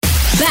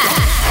back.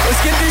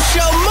 Let's get this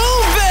show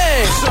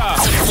moving.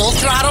 Full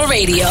Throttle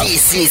Radio.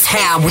 This is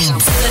how we do.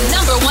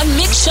 The #1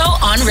 mix show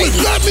on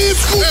radio. Fatman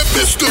Scoop and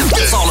Mr.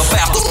 It's all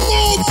about the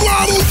Full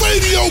Throttle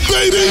Radio,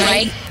 baby.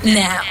 Right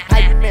now.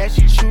 I get mad,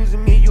 she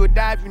choosing me. You a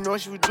dive, you know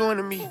what she was doing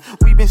to me.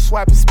 We been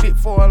swiping spit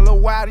for a little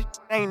while. This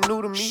ain't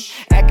new to me.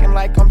 Acting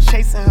like I'm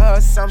chasing her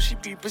or something. She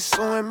be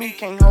pursuing me.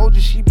 Can't hold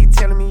you. She be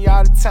telling me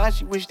all the time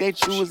she wish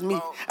that you was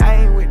me. I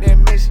ain't with that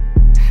mission.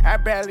 I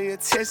barely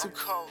attest her.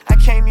 I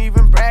can't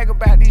even brag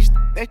about these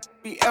that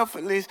be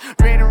effortless.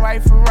 Red and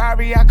white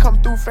Ferrari, I come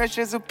through fresh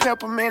as a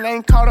peppermint.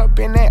 Ain't caught up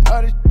in that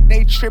other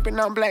they tripping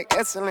on black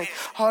excellent.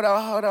 Hold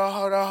up,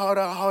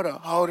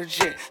 hold a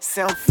jet.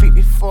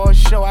 750 for a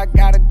show, I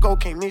gotta go,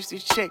 can't miss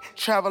this check.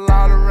 Travel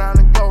all around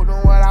the globe,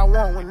 doing what I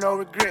want with no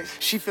regrets.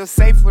 She feel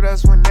safe with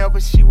us whenever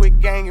she with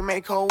gang and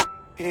make her.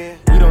 Yeah.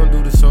 We don't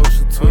do the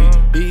social tweet.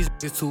 These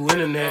is too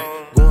internet.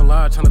 Going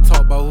live trying to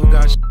talk about who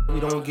got shit. We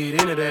don't get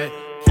into that.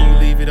 Can you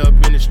leave it up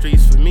in the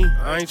streets for me?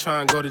 I ain't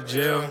trying to go to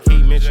jail.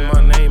 Keep mentioning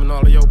my name in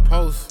all of your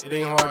posts. It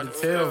ain't hard to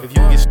tell. If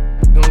you get shit,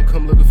 don't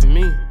come looking for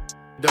me.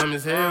 Dumb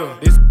as hell.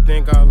 This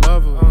think I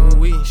love her.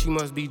 She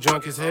must be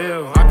drunk as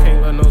hell. I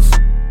can't let no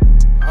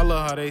I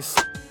love how they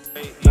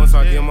once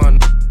I get my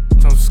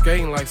I'm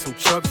skating like some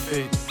truck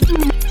fit.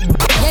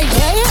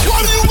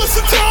 Why do you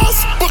listen to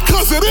us?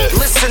 Because it is.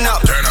 Listen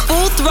up.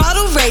 Full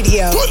Throttle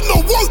Radio. Putting the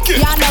work in.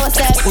 Y'all know what's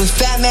up. With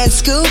Fatman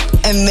Scoop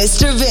and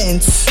Mr.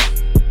 Vince.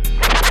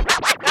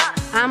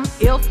 I'm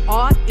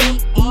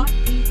F-R-E-E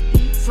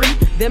free.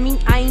 That mean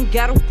I ain't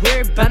gotta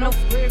worry about no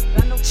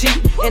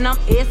cheat. And I'm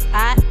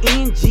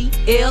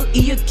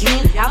S-I-N-G-L-E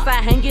again.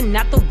 Outside hanging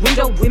out the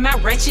window with my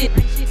ratchet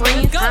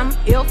friends. I'm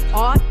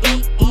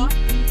F-R-E-E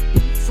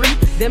free.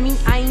 That mean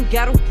I ain't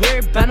gotta worry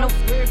about no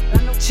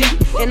cheat.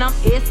 And I'm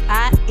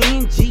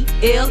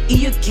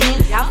S-I-N-G-L-E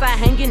again. Outside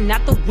hanging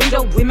out the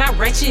window with my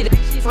ratchet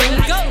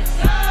friends. Go,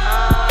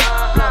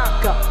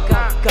 go, go,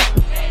 go.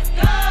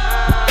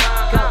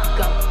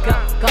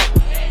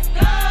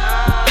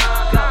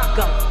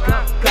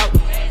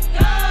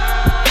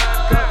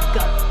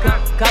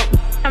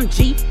 I'm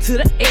G to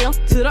the L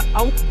to the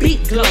O,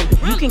 big glow.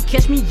 You can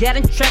catch me out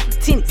in traffic,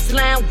 tinted,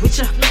 slime with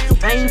ya.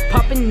 I ain't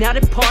popping out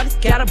at parties,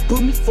 gotta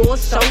book me for a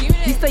show.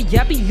 He say,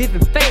 yeah, I be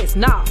living fast,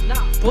 nah,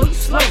 boy, you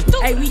slow.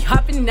 Hey, we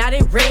hopping out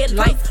at red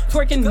lights,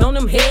 twerking on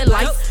them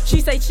headlights.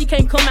 She say she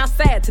can't come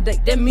outside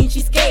today, that means she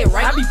scared,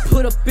 right? I be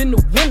put up in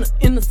the winter,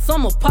 in the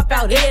summer, pop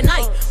out every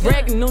night.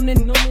 Bragging on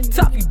that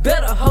top, you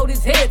better hold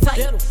his head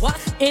tight.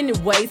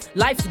 Anyways,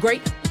 life's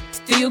great,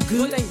 still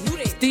good,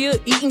 still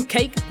eating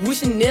cake,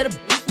 wishing that a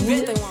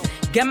would.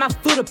 Got my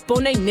foot up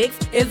on they necks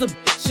as a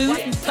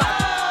shooting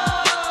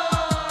top.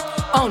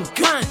 On the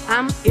gun,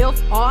 I'm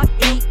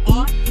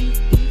F-R-E-E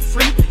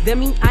free. That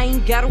mean I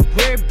ain't gotta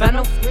worry about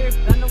no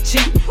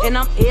cheat. And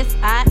I'm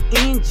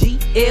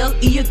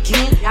S-I-N-G-L-E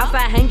again.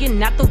 Outside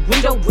hanging out the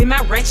window with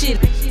my ratchet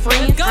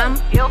friends. I'm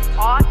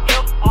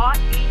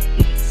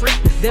F-R-E-E free.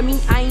 That mean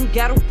I ain't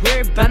gotta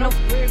worry about no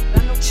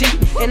cheat.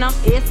 And I'm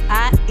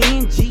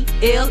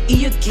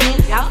S-I-N-G-L-E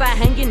again. Outside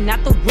hanging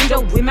out the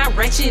window with my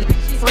ratchet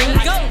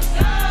friends.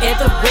 At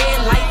the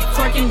red light,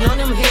 twerking on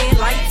them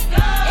headlights.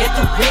 At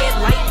the red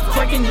light,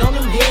 twerking on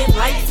them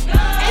headlights.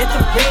 At the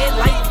red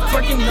light,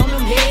 twerking on them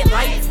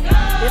headlights.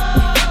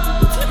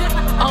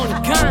 On the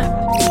gun.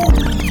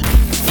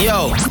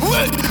 Yo,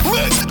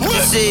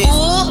 this is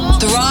Full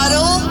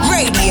Throttle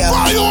Radio.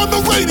 Fly on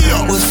the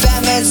radio. With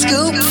Fatman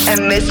Scoop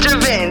and Mr.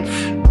 Vince.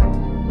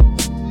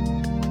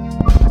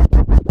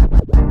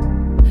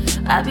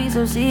 I be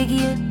so sick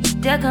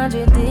of that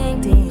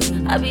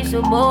contradicting. I be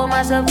so bold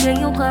myself, can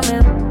you come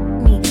and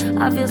me?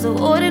 I feel so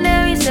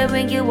ordinary,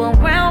 stepping you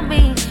around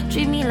me.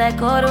 Treat me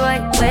like all the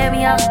right, wear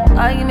me out.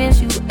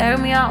 Arguments, you air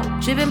me out.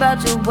 Tripping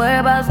about your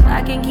whereabouts.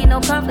 I can't keep no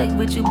conflict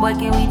with you, boy,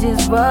 can we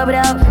just rub it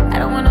out? I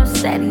don't want no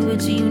steady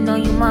with you, you know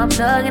you my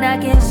plug. And I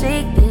can't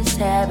shake this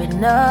habit,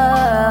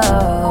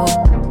 no.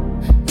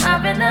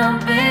 I've been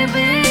up,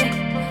 baby.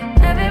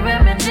 Heavy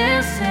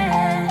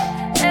reminiscing.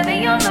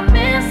 Heavy on the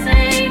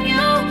missing.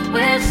 You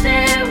wish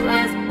it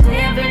was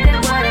different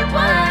than what it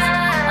was.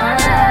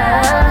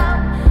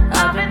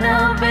 I've been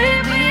up,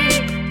 baby.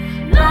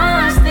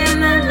 Lost in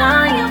the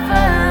lion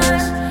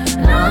first.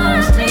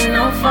 Lost ain't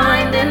no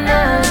finding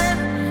us.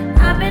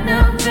 I've been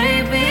up,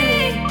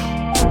 baby.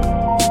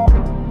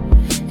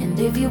 And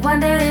if you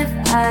wonder if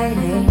I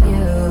hate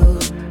you,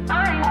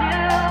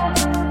 I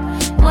do.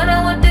 What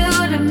I would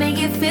do to make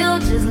it feel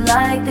just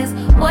like this.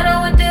 What I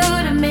would do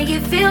to make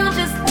it feel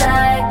just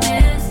like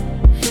this.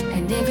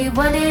 And if you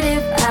wondered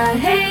if I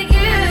hate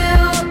you,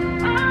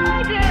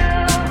 I do.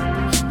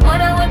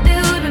 What I would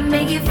do to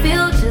make it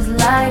feel just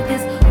like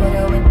this. What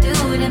I would do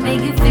to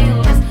make it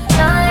feel just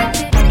like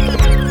this.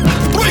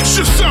 Brace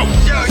yourself.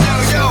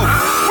 yo.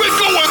 We're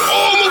going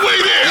all the way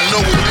there. You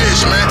know what it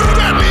is, man.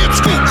 Fatman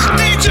Scoop,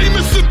 DJ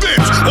Mr.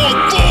 Vince on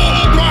Full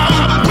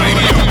Throttle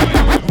Radio.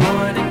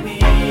 Wanted me,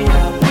 I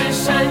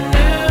wish I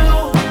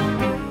knew.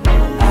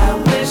 I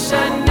wish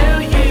I knew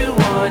you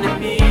wanted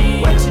me.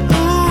 What you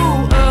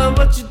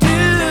what you do?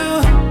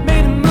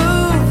 Made a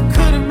move,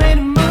 could've made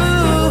a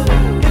move.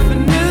 If I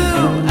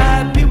knew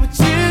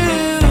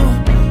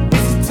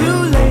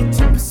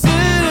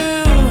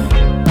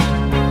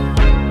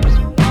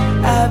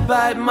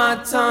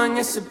my tongue,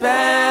 it's a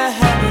bad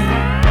habit.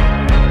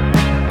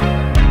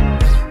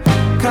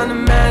 Kinda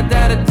mad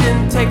that I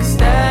didn't take a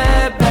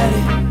stab at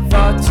it.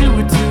 Thought you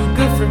were too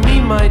good for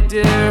me, my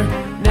dear.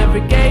 Never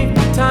gave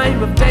me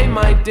time of day,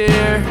 my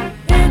dear.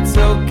 It's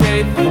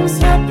okay, things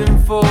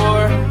happen for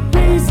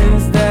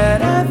reasons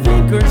that I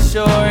think are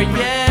sure,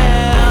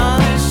 yeah. I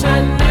wish I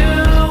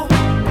knew,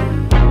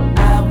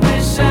 I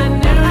wish I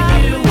knew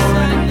you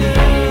wanted me.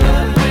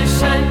 I wish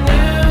I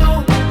knew,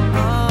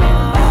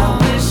 I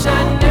wish I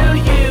knew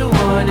you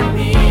wanted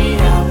me.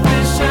 I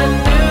wish I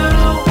knew,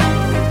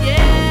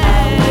 yeah.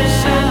 I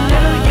wish I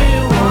knew you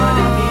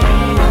wanted me.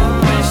 I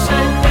wish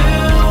I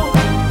knew,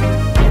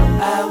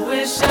 I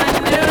wish I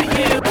knew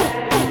you.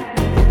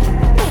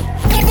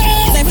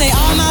 They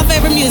all my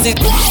favorite music.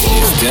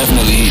 It's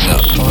definitely heating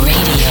up.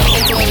 Radio.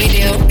 It's what we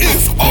do.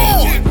 It's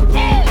on.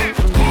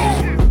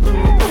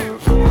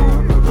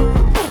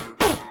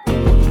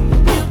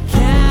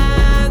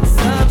 Can't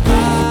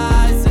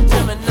surprise a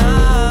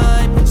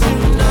Gemini, but you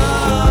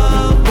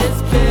know this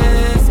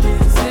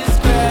business is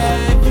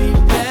gravy,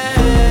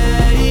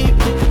 babe.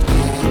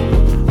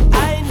 I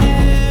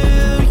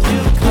knew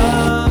you'd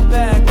come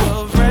back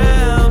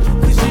around,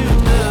 'cause you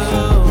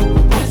know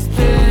this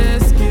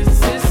business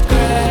is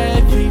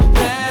gravy,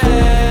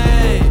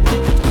 babe.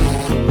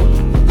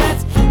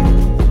 Let's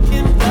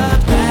in the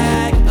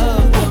back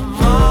of the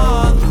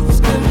mall, lose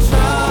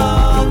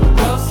control,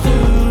 go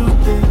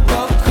stupid,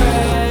 go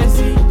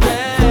crazy,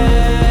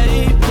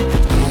 babe.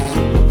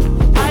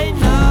 I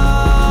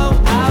know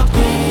I'll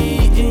be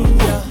in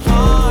your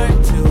heart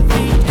till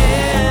the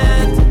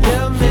end.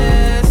 You'll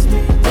miss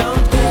me,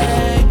 don't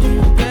beg you,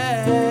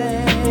 babe.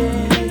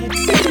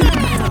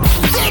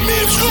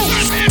 Fatman's who?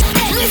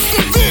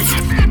 Mr. Vince.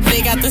 They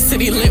got the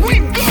city lit.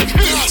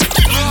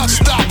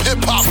 Non-stop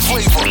hip-hop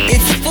flavor.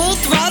 It's Full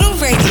Throttle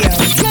Radio.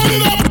 Turn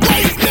it up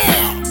right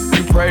now.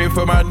 You pray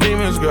for my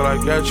demons, girl, I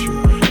got you.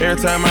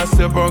 Every time I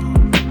sip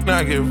on,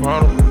 I get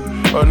vulnerable.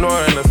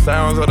 Annoying the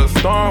sounds of the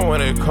storm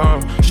when it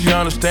comes. She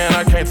understand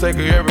I can't take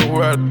her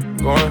everywhere I'm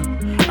going.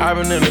 I've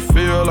been in the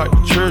field like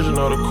the children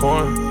of the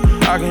corn.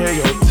 I can hear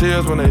your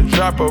tears when they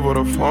drop over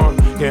the phone.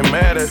 Get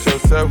mad at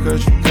yourself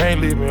 'cause you can't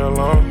leave me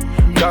alone.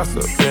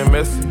 Gossip and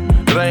messy,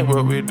 that ain't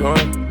what we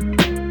doing.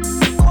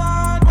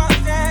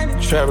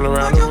 Traveling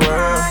around the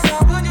world,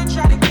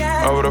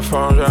 over the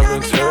phone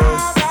dropping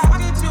tears.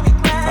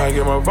 I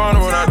get more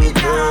vulnerable when I do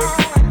pills.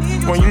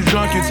 When you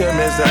drunk, you tell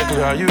me exactly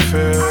how you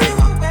feel.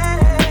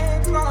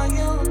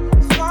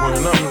 When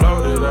I'm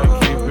loaded, I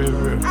keep it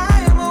real.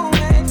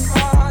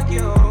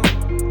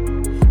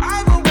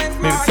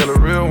 Need to tell a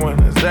real one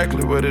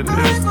exactly what it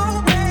is.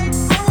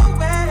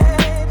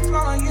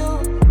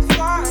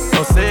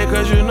 Don't say it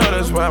 'cause you know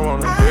that's what I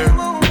wanna hear.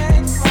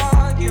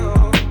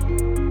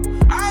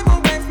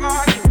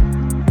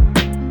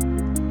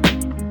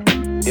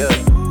 Yeah,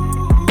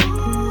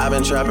 I've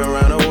been trapping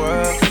around the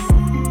world.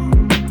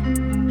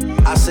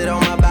 I sit on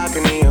my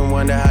balcony and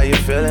wonder how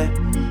you're feeling.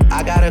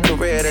 I got a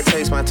career that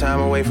takes my time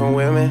away from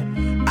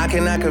women. I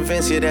cannot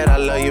convince you that I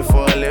love you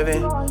for a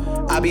living.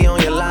 I be on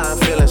your line,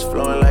 feelings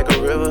flowing like a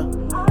river.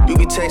 You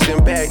be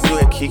texting back, you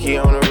at Kiki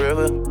on the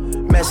river.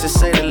 Message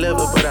say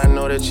deliver, but I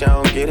know that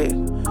y'all don't get it.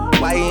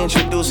 Why you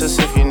introduce us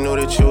if you knew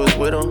that you was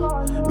with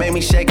him? Made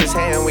me shake his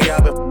hand, we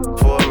all been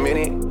for a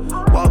minute.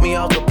 Walk me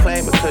off the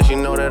plane because you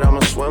know that I'm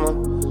a swimmer.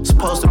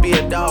 Supposed to be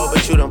a dog,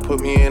 but you done put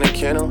me in a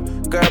kennel.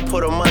 Girl,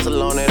 put a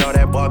muzzle on it, all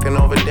that barking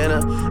over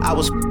dinner. I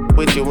was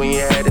with you when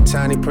you had a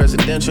tiny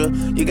presidential.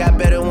 You got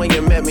better when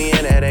you met me,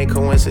 and that ain't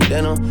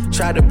coincidental.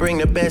 Tried to bring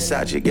the best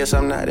out you, guess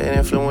I'm not that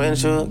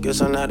influential.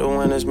 Guess I'm not the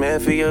one that's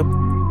meant for you.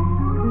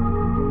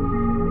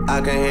 I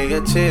can hear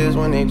your tears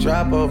when they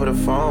drop over the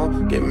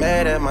phone. Get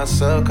mad at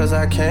myself 'cause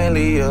I can't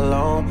leave you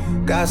alone.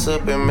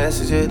 Gossip and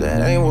messages,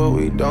 that ain't what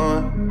we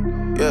doing.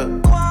 Yeah.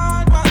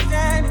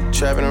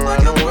 Trapping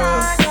around the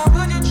world,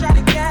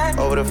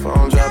 over the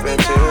phone dropping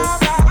tears.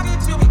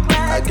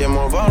 I get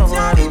more vulnerable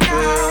when I do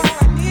pills.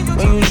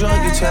 When you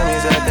drunk, you tell me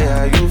exactly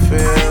how you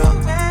feel.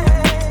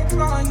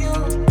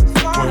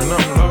 When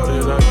I'm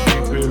loaded, I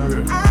keep it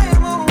real.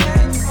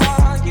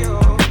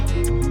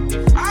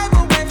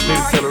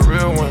 Need to tell a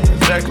real one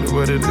exactly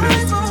what it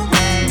is.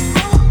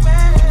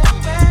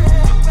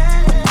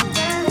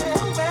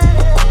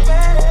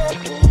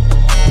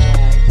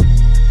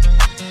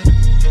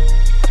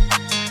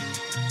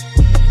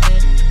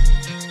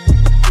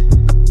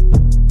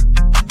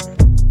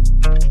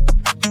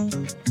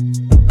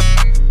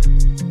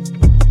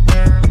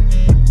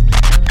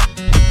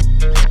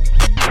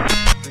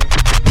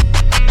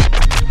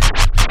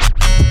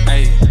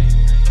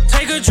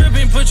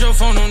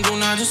 phone on do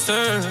not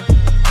disturb.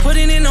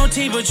 Putting in no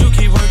tea, but you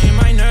keep working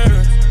my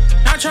nerves.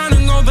 Not trying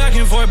to go back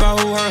and forth about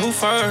who hurt who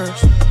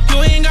first. You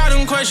ain't got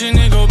them question,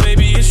 nigga,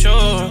 baby, it's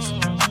yours.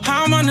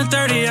 How I'm under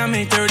 30, I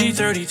made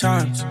 30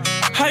 times.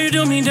 How you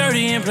do me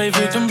dirty and play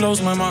victim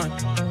blows my mind.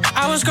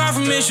 I was scarred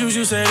from issues,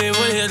 you said it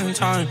was hidden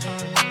time.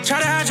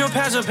 Try to hide your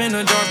past up in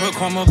the dark, but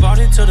come about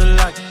it to the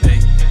light.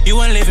 Ay,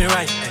 you ain't living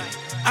right.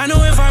 Ay. I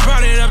know if I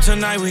brought it up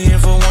tonight, we in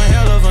for one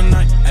hell of a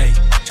night. Ay,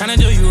 tryna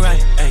do you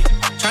right, ayy,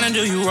 tryna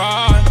do you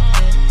right.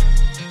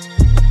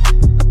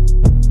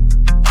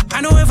 I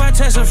know if I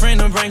text a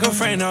friend or bring a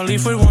friend, I'll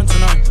leave with one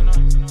tonight.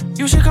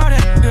 You should call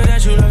that nigga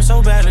that you love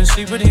so bad and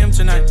sleep with him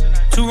tonight.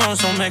 2 wrongs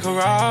don't make a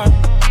right.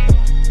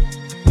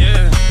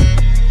 Yeah.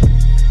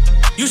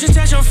 You should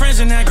text your friends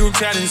in that group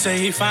chat and say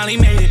he finally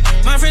made it.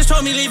 My friends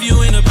told me leave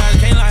you in the past,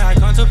 can't lie, I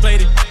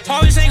contemplated.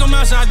 Always ain't come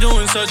outside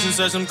doing such and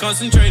such, I'm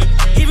concentrated.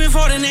 Even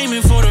for the name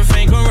and for the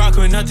fame, can rock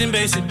with nothing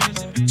basic.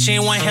 She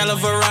ain't one hell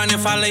of a run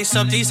if I lace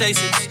up these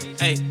aces.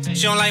 Hey,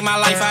 she don't like my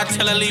life, I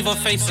tell her leave her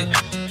face it.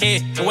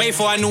 Hey, wait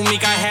for I knew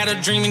Meek, I had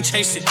a dream and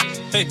chase it.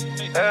 Hey.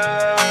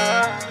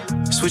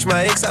 Switch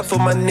my ex out for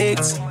my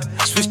nicks.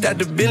 Switched out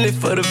the Bentley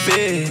for the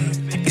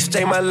bed.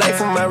 Exchange my life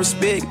for my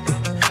respect.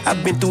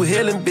 I've been through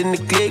hell and been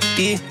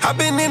neglected. I've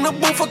been in the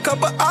booth for a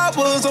couple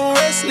hours on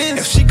restless.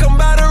 If she come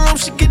by the room,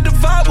 she get the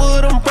vibe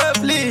with them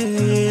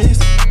breathless.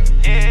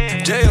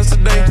 Jails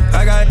today,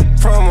 I got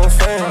from a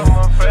friend.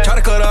 Try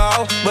to cut her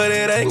off, but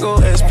it ain't go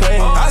as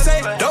planned. I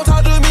say, don't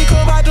talk to me,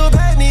 come out to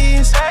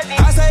panties.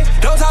 I say,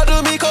 don't talk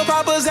to me, come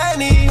Papa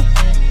Zanny.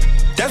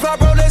 That's my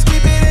bro, let's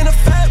keep it in the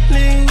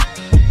family.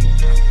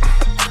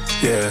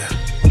 Yeah,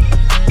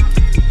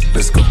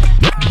 let's go.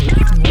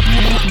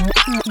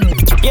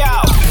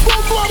 Yeah,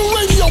 Full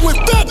Radio with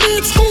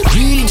Fatman Scoop,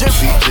 DJ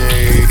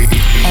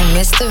and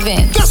Mr.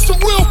 Vince. That's the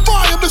real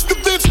fire, Mr.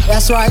 Vince.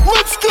 That's right.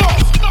 Let's go.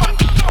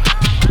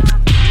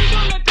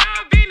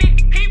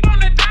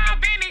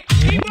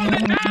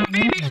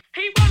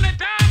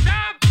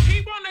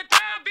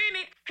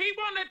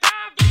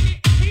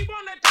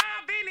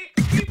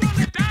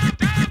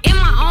 In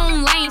my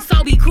own lane,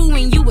 so be cool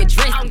when you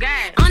address it.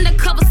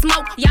 Undercover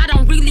smoke, y'all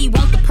don't really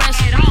want the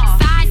pressure at all.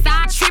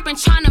 Side tripping,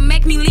 trying to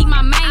make me leave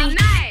my main.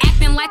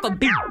 Acting like a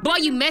beat, boy,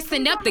 you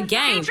messing up the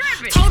game.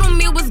 Told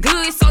him it was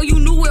good, so you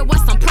knew it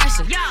was some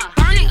pressure.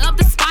 Burning up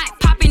the spot,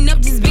 popping up,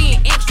 just being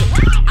extra.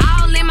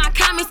 All in my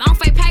comments on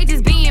fake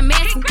pages being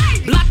messy.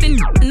 Block the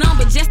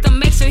number just to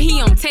make sure he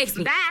don't text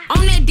me.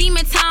 On that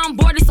demon time,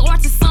 boy, this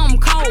orchard something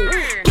cold.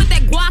 Put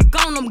that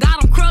guac on him,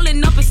 got him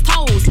curling up his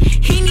toes.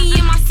 Henny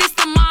in my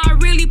system, I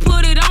really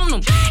put it on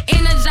him.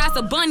 Energize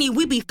a bunny,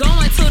 we be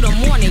going till the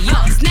morning. Yo,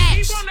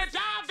 snatch.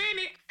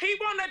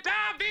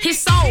 His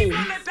soul.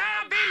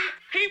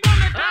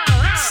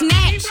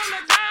 Snatch.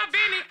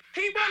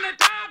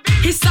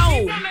 His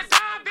soul.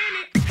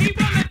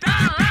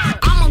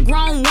 I'm a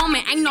grown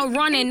woman, ain't no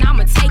running,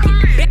 I'ma take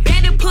it.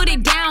 Better put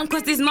it down,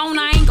 cause this moan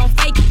I ain't gon'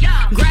 fake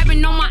it.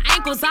 Grabbing on my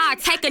ankles, I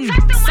take a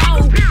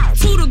soul.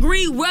 2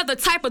 degree weather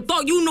type of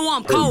thought, you know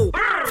I'm cold.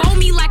 Fold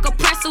me like a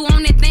pretzel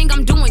on that thing,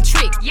 I'm doing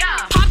tricks.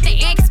 Pop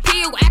the X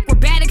pill,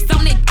 acrobatics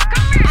on it.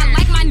 I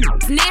like my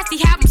nasty,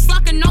 have them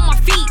sucking on my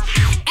feet.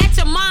 At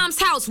your mom's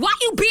house, why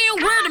you being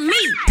weird to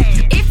me?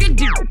 If you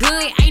do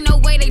good, ain't no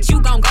way that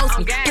you gon' ghost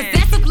me.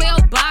 Possessive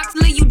little box,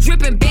 leave you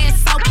dripping bad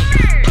soaking.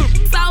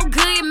 So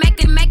good, make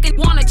it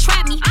wanna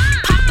trap me.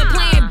 Pop the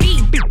plan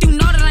B, you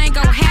know that ain't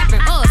gon' happen.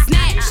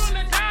 Snatch.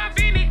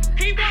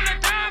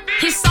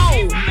 His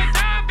soul.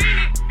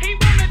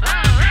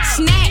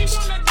 Snatch.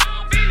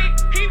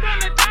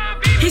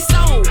 His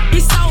soul.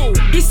 His soul.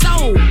 His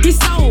soul. His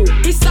soul.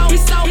 His soul. His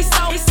soul. His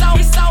soul. His soul.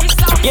 His soul. His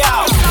soul.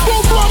 Yeah,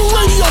 Full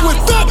Radio with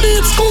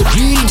Fatman Scoop,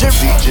 DJ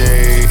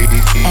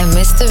and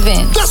Mr.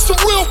 Vince. That's the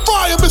real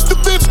fire, Mr.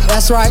 Vince.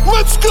 That's right.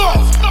 Let's go.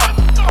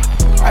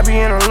 I be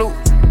in a loop,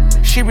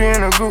 she be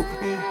in a group.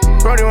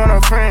 Brody want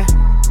a friend,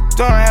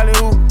 doing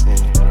alley-oop.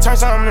 Turn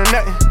something to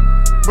nothing,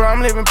 bro,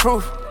 I'm living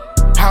proof.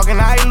 How can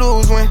I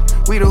lose when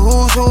we the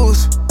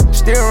who's?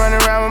 Still running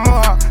around with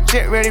more,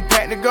 jet ready,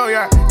 packed to go,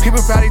 yard.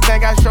 People probably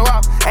think I show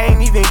off, I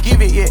ain't even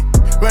give it yet.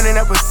 Running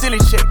up a silly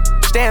chick,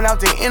 staying out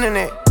the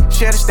internet.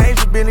 Share the stage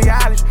with Billie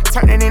Eilish,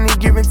 turn it any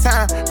given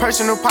time.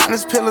 Personal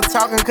partners, pillow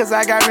talking, cause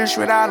I got rich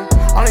without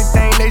them. Only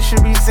thing they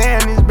should be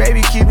saying is,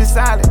 baby, keep it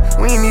silent.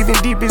 We ain't even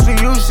deep as we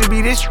used to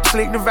be, this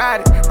slick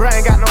divided. Bro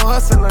ain't got no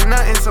hustle or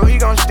nothing, so he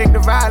gon' stick to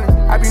violence.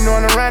 I be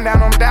knowing the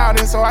rundown, I'm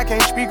doubting, so I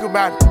can't speak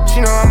about it.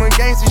 She know I'm a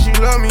gangster, she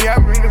love me, I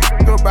bring the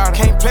about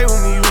it. Can't play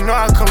with me, you know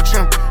I come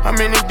trim. I'm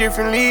in a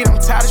different league, I'm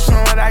tired of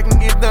showing what I can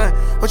get done.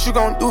 What you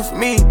gon' do for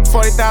me?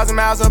 40,000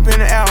 miles up in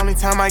the air, only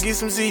time I get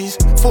some Z's.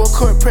 Full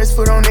court press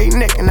foot on their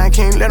neck, and I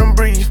can't let them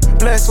breathe.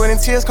 Blood, sweat, and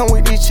tears come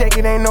with this check,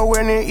 it ain't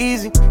nowhere near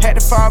easy. Had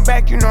to fall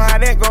back, you know how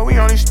that go, we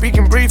only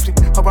speaking briefly.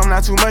 Hope I'm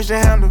not too much to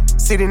handle.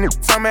 Sitting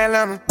from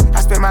Atlanta,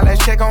 I spent my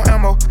last check on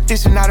ammo.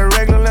 This is not a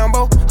regular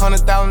Lambo.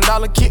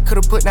 $100,000 kit,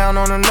 could've put down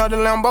on another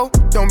Lambo.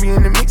 Don't be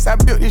in the mix, I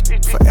built this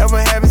shit, forever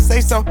having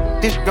say so.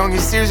 This shit don't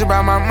get serious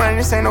about my money,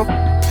 this ain't no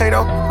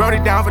play-doh. Wrote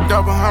it down for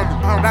double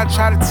hundred. I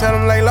try to tell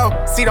him lay low.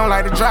 C don't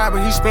like to drive,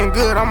 but he spin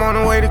good, I'm on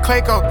the way to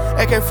Clayco.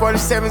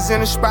 AK-47s in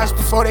the spots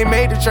before they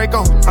made the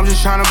Draco. I'm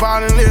just trying to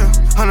ball and live.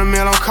 100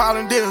 mil, I'm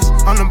calling deals.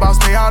 I'm the boss,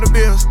 pay all the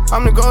bills.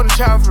 I'm the golden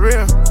child for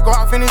real. Go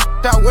off in this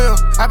I will.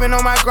 I've been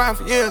on my grind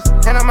for years,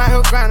 and I'm out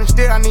here grinding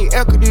still. I need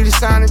equity to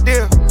sign a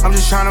deal. I'm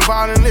just trying to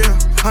ball and live.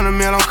 $100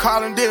 million, I'm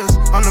calling deals.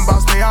 I'm the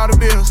boss, pay all the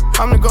bills.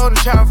 I'm the golden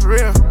child for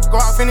real. Go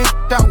out, finish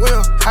out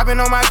will. I've been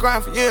on my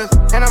grind for years,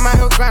 and I'm out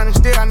here grinding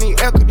still. I need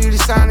equity to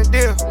sign a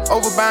deal.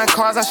 Over buying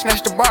cars, I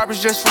snatched the barbers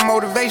just for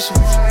motivation.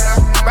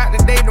 About the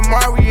day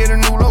tomorrow, we in a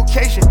new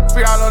location.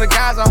 Free all of the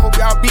guys, I hope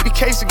y'all beat the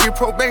case and get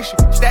probation.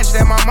 Stashed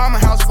at my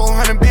mama's house,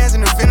 400 bands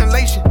in the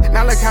ventilation.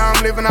 Now look how I'm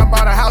living, I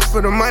bought a house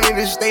for the money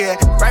to stay at.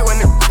 Right when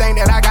the thing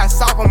that I got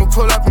soft, I'ma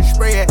pull up and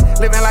spray it.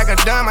 Living like a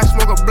dumb, I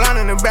smoke a blunt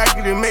in the back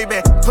of the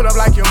Maybach. Pull up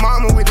like your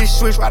mama with this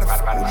switch, why the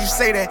fuck would you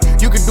say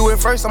that? You could do it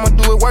first, I'ma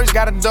do it worse,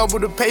 gotta double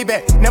the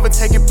payback. Never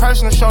take it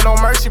personal, show no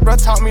mercy, bro,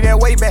 taught me that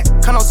way back.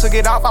 Kano took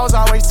it off, I was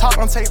always taught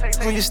on tape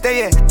when you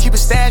stay at. Keep a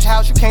stash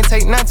house, you can't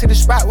take none to the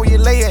spot where you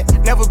lay at.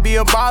 Never be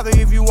a bother,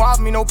 if you off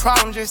me, no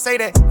problem, just say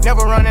that.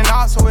 Never running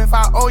off, so if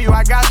I owe you,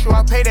 I got you,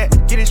 I pay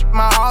that. Get it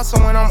my all, so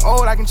when I'm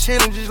old, I can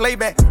chill and just lay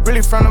back.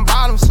 Really from the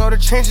bottom, so the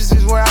trenches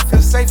is where I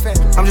feel safe at.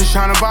 I'm just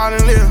trying to ball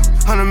and live,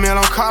 $100 million,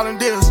 I'm calling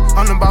deals.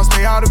 I'm the boss,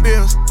 pay all the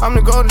bills. I'm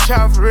the golden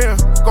child for real.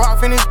 Go out,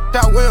 finish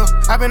out will.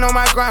 I've been on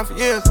my grind for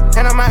years,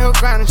 and I'm out here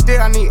grinding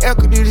still. I need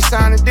equity to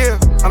sign a deal.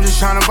 I'm just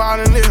trying to ball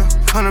and live,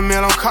 $100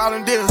 million, I'm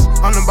calling deals.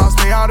 I'm the boss,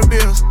 pay all the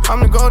bills.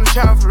 I'm the golden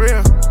child for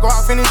real. Go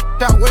out, finish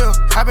out will.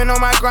 I've been on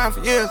my grind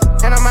for years,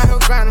 and I'm out here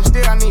grinding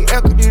still. I need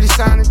equity to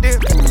sign a deal.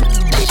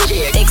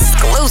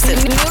 Exclusive.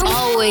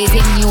 Always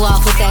hitting you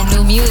off with that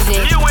new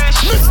music.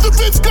 Mr.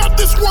 Vince got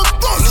this one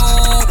first.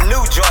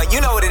 New joint,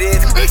 you know what it is.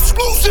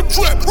 Exclusive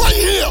trip right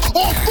here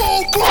on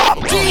Full Block.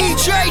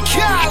 DJ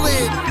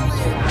Khaled.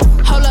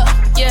 Hold up,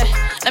 yeah,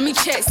 let me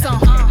check some.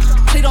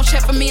 Please don't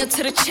check for me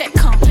until the check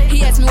come.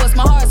 He asked me what's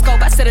my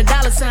horoscope, I said a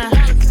dollar sign.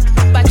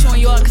 Bite you on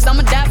yours, cause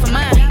I'ma die for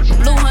mine.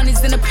 Blue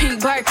honey's in a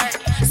pink Birkin.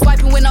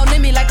 Swiping with no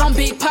limit like I'm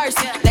big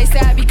person. They say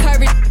I be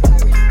curvy.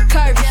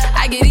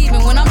 I get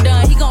even when I'm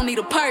done, he gon' need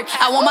a perk.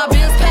 I want my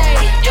bills paid,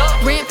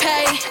 rent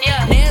paid,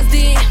 nails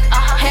did,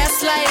 hair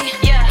slayed.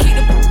 Keep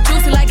the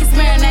juicy like it's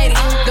marinated.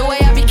 The way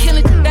I be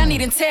killing, I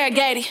need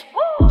interrogated.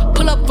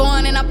 Pull up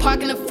on and I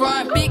park in the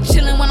front. Big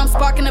chillin' when I'm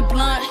sparking the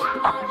blunt.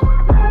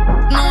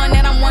 Knowing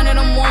that I'm one of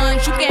them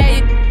ones, you can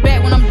have your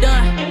back when I'm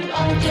done.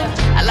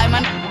 I like my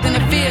in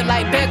the field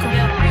like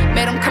Beckham.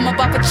 Made him come up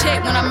off a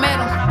check when I met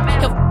him.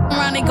 He'll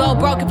around and go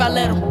broke if I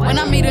let him. When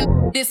I meet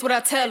him, this what I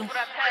tell him.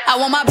 I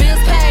want my bills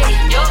paid,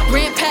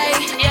 rent paid,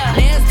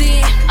 nails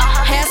did,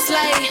 hair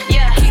slayed.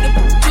 Keep the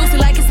juicy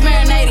like it's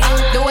marinated.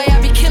 The way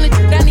I be killing,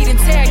 I need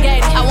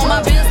interrogated. I want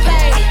my bills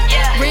paid,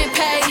 rent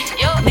paid,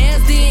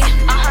 nails did,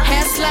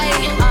 hair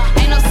slayed.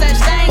 Ain't no such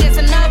thing as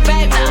a no,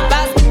 baby.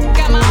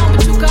 Got my own,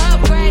 but you can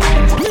upgrade.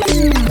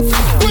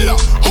 Wait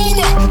up, hold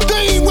up,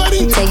 they ain't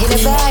ready. Taking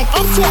it back.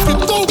 I'm talking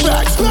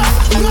throwbacks.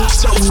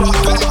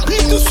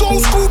 Beat the soul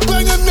school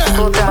banger now.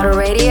 Full Throttle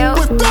Radio.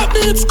 With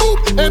Fatman Scoop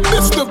and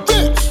Mr.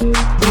 Vince.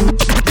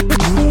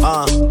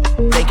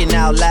 Thinking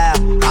out loud,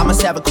 I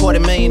must have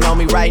 $250,000 on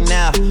me right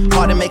now.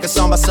 Hard to make a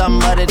song about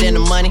something other than the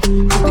money.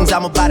 Two things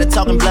I'm about to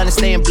talking blunt and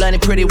staying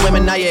blunt. Pretty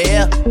women, are you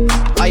here?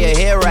 Are you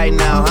here right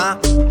now, huh?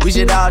 We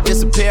should all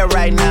disappear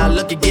right now.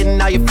 Look, you're getting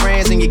all your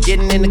friends and you're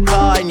getting in the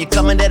car and you're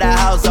coming to the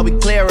house. Are we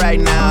clear right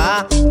now,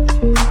 huh?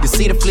 You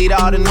see the fleet,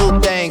 all the new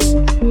things.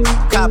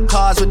 Cop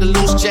cars with the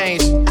loose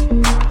change.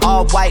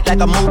 All white like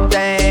a mood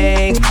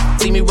thing.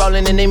 See me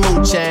rolling in they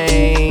mood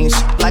change.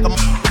 Like a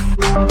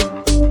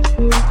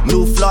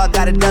new floor, I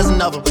got a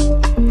dozen of them.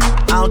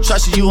 I don't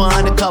trust you, you are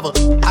undercover.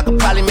 I could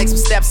probably make some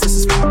steps, this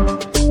is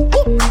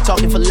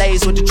talking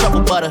fillets with the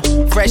truffle butter.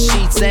 Fresh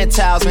sheets and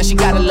towels, man, she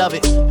gotta love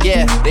it.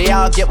 Yeah, they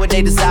all get what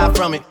they desire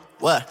from it.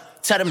 What?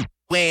 Tell them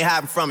we ain't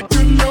hiding from it.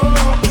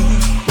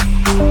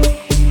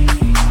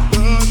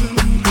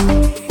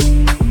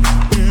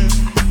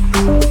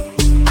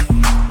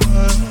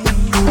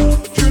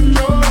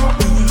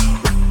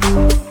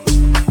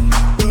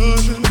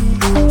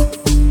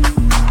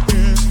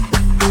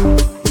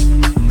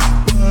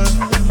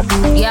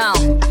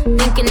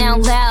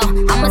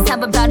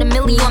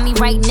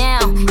 Right now,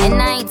 and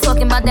I ain't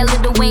talking about that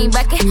Lil Wayne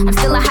record. I'm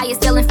still a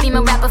highest selling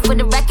female rapper for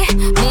the record.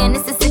 Man,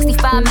 this is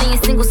 65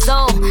 million single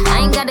soul.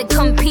 I ain't gotta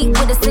compete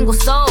with a single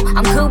soul.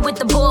 I'm good with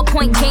the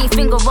ballpoint game,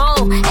 finger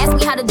roll. Ask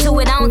me how to do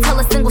it, I don't tell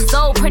a single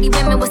soul. Pretty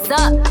women, what's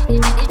up?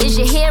 Is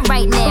your hair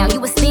right now?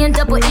 You a stand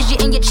up or is you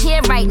in your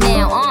chair right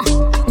now?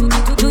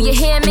 Do you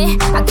hear me?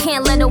 I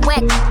can't let a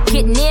whack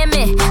get near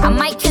me. I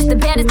might kiss the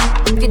baddest,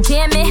 you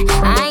damn it.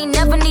 I ain't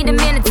never need a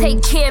man to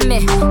take care of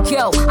me.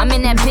 Yo, I'm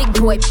in that big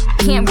boy,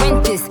 can't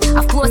rent this.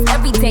 I floss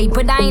every day,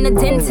 but I ain't a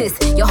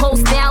dentist. Your whole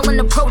style and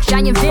approach I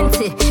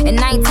invented, and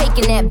I ain't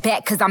taking that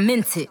back cause I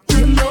meant it.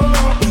 Bring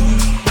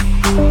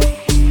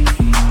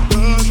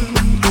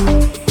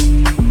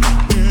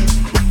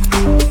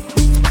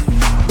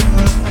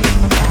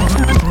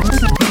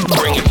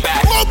it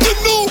back. Love the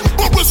new,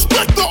 but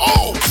respect the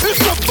old. It's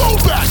a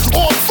throwback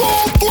on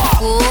Full Block.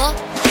 Full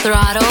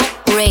Throttle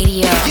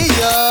Radio.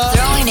 Yeah.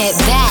 Throwing it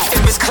back.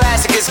 If it's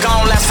classic, it's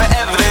gonna last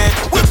forever.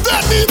 With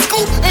Fatman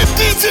Scoop and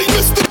DJ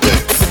Mr.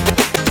 Vince.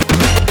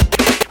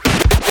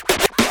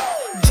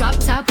 Drop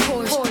top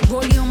Porsche,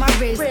 rollie on my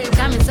wrist,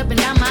 diamonds up and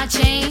down my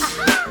chain.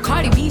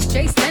 Cardi B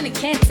straight stunning,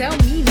 can't tell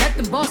me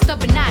nothing. Bossed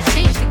up and I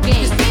changed the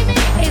game.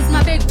 It's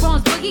my big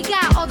bronze boogie,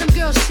 got all them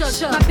girls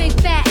shook. My big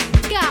fat,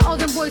 got all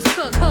them boys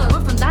cook.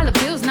 We're from dollar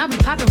bills, now we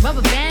poppin'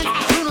 rubber bands.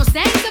 Bruno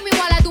sang to me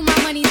while I do my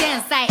money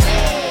dance. Like,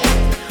 hey,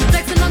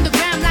 flexing on the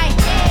gram like,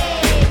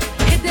 hey,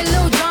 hit the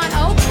Lil Jon,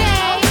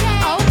 okay.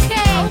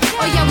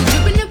 Oh yeah, we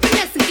drippin' and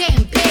finesse and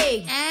getting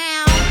paid.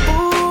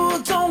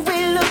 Ooh, don't we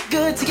look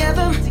good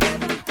together?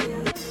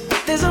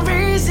 There's a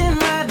reason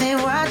why they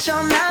watch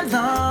all night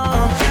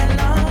long.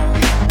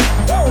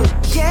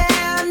 Yeah,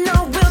 I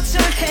know we'll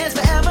turn heads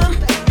forever.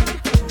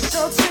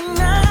 So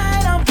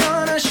tonight I'm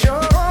gonna show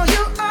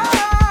you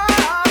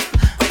off.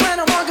 When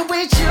I'm walking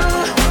with you,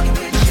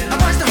 I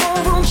watch the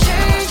whole room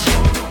change.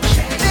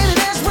 Baby,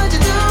 that's what you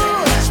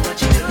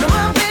do. No,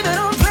 my baby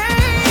don't play.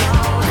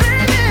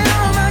 Blame it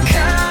on my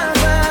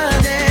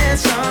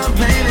confidence. I'm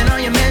blaming on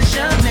your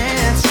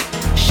measurements.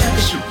 Shut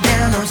the shit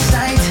down on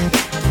sight.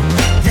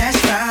 That's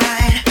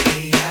right.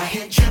 We out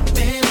here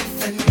dripping with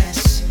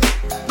finesse.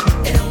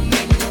 It don't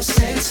make no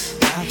sense.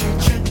 Out here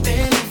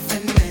dripping with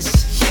finesse.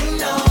 You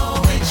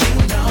know it, you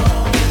know.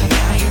 We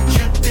out here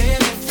dripping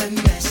with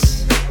finesse.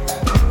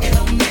 It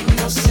don't make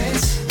no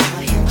sense.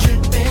 Out here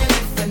dripping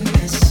with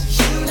finesse.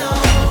 You know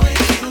it,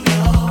 you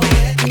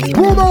know it.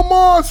 Bruno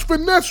Mars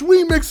Finesse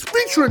Remix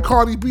featuring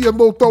Cardi B, a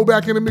little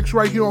throwback in the mix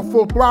right here on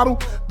Full Throttle.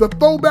 The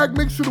throwback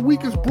mix of the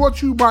week is brought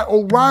to you by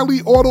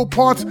O'Reilly Auto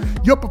Parts,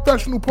 your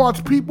professional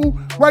parts people.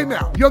 Right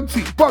now, Young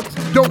T, Bucks,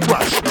 don't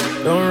rush.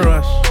 Don't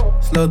rush,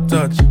 slow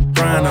touch,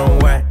 brown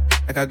and white.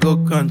 Like I go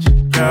country,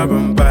 grab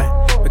and buy.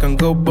 We can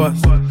go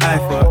bust, eye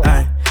for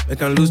eye. We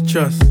can lose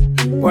trust.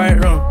 White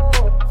rum,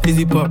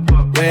 fizzy pop.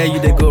 Where you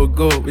they go,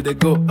 we they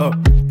go up.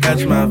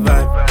 Catch my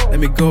vibe, let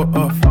me go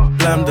off.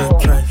 Blam the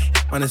trash,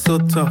 man it's so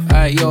tough.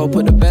 Alright, yo,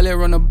 put the belly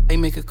on the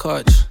make a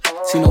catch.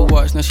 See no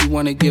watch, now she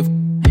wanna give.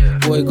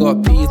 Boy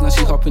got peas, now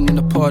she hopping in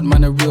the pod.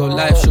 Man, a real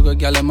life sugar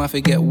gal, I might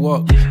forget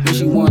what. When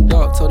she want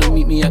dark, told her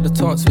meet me at the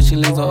top.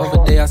 Switching lanes the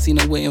other day, I seen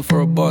her waiting for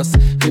a bus.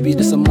 Maybe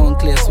this a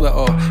Moncler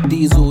sweater,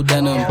 diesel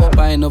denim.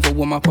 Buy another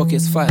one, my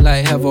pockets fat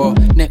like heather.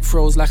 Neck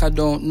froze like I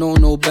don't know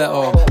no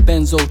better.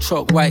 Benzo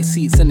truck, white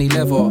seats and they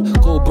leather.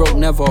 Go broke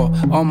never,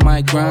 on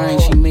my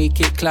grind. She make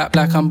it clap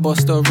like I'm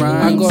Busta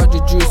Rhymes. I got the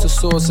juice, the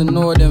sauce and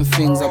all them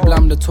things. I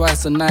blammed her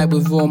twice a night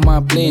with all my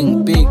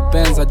bling. Big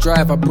Benz I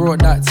drive, I brought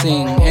that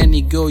thing.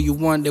 Any girl you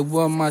want, they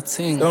were my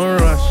thing. Don't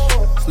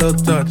rush, slow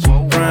touch,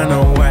 brown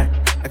and white.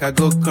 Like I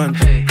go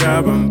country,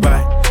 grab and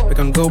buy. We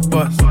can go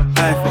bust,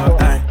 eye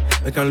for eye.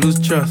 We can lose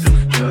trust.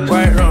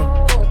 White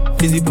rum,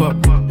 fizzy pop.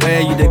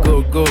 Where you they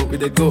go, we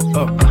they go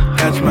up.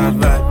 Catch my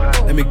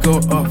vibe, let me go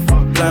off.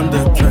 Blam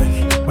the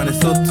trash, man it's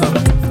so tough.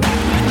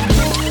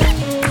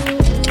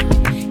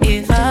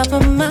 If I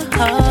put my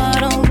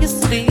heart on your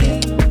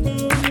sleeve,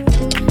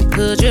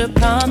 could you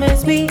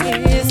promise me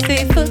it's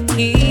safe for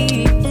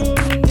keeps?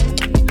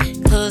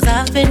 Cause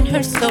I've been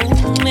hurt so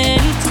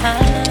many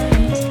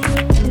times,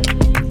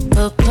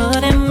 but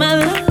putting my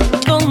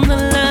love on the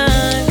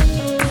line.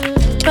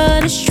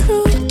 But it's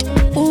true,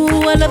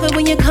 ooh, I love it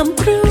when you come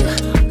through.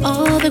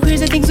 All the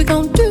crazy things we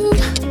gon' do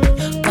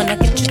when I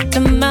get you to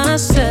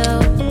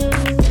myself.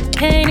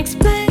 Can't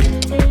explain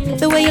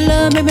the way you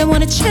love made me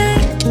wanna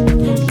change.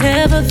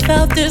 Never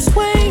felt this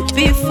way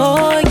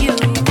before you.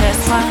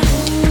 That's why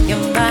you're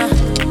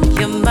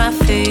my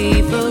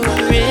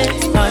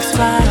favorite. That's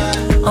why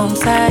on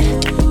side,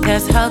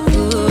 that's how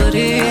good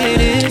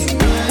it is.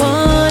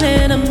 1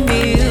 in a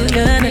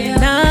million,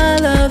 and I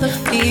love the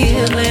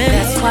feeling.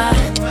 That's why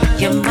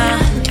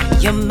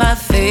you're my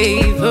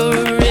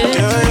favorite.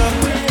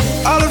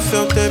 Yeah. I done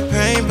felt that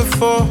pain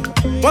before.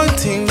 One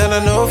thing that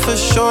I know for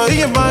sure, in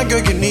your mind,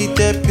 girl, you need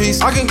that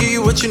peace. I can give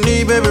you what you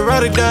need, baby,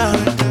 write it down.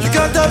 You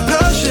got that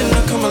passion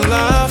to come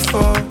alive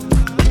for.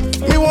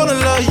 Me wanna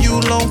love you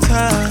long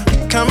time.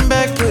 Come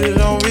back, put it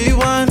on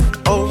rewind.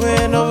 Over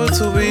and over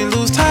till we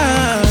lose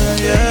time,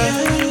 yeah.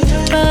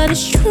 But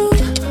it's true,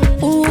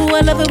 ooh,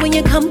 I love it when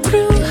you come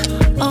through.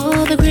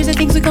 All the crazy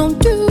things we gon'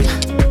 do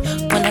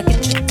when I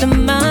get you to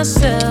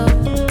myself.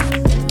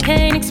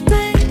 Can't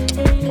explain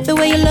the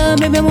way you love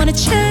made me wanna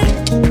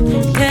change.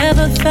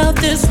 Never felt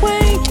this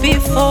way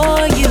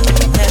before you.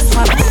 That's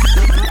why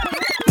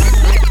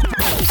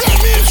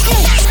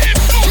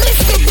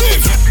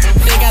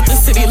they got the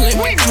city lit.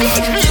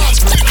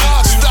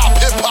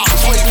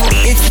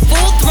 It's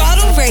Full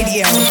Throttle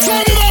Radio.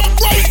 Turn it up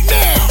right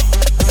now.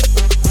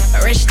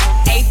 A rich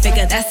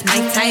 8-figure, that's my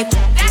type.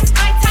 That's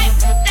my type.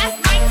 That's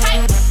my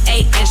type.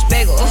 8-inch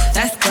bagel,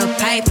 that's the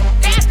pipe.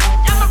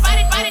 I'ma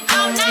ride it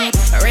all night.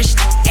 A rich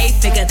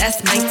 8-figure,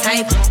 that's my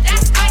type.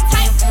 That's my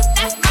type.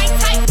 That's my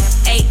type.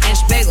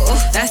 8-inch bagel,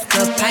 that's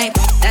the pipe.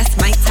 That's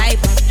my type.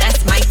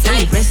 That's my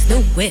type. New wrist,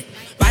 new whip,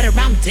 ride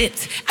around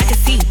dipped. I can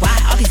see why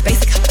all these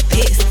basic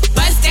pissed.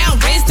 Bust down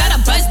wrist, not a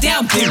bust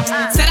down bitch.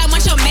 Said I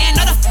want your man,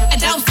 not a I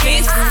don't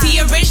fit. See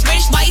a rich,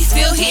 why he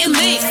still hitting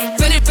licks?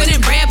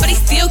 Feeling red, but he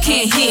still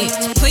can't hit.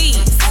 Please,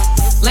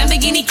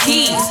 Lamborghini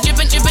keys,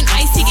 drippin'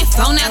 ice, he get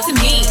flown out to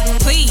me.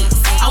 Please,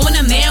 I want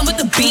a man with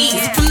the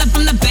bees. From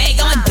the bag,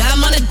 I'm a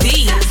dime on a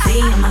D.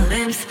 See on my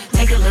lips,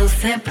 take a little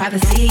sip,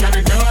 privacy on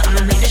the door,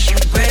 I'ma make the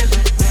shit rip.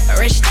 A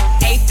rich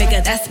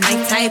 8-figure, that's my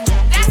type.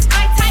 That's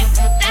my type,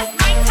 that's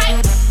my type.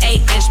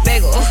 8-inch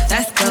bagel,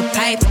 that's the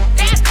pipe.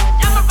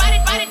 I'ma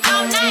ride it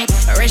all night.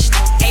 Rich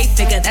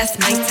 8-figure, that's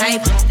my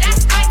type.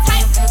 That's my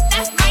type,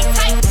 that's my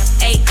type.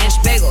 8-inch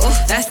bagel,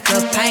 that's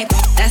the pipe.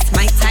 That's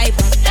my type,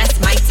 that's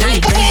my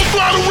type.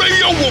 Throttle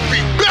Radio will be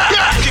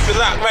back. Keep it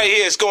locked right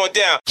here, it's going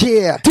down.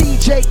 Yeah,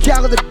 DJ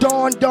Khaled, the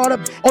Dawn daughter.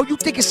 Oh, you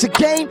think it's a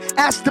game?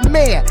 Ask the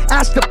mayor,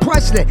 ask the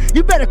president.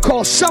 You better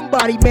call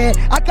somebody, man.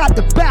 I got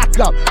the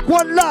backup.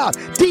 One love,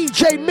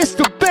 DJ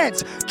Mr.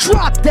 Vince.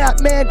 Drop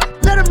that, man.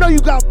 Let them know you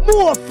got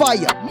more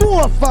fire,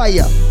 more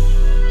fire.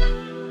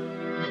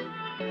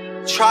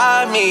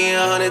 Try me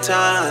 100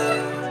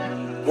 times.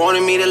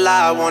 Wanted me to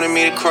lie, wanted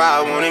me to cry,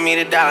 wanted me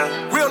to die.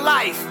 Real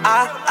life.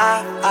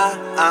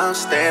 I'm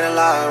staying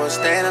alive, I'm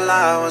staying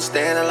alive, I'm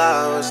staying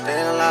alive, I'm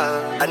staying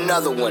alive.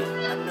 Another one.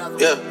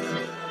 Yeah.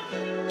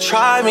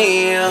 Try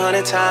me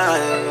 100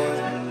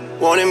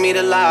 times. Wanted me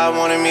to lie,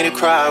 wanted me to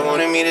cry,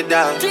 wanted me to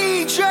die.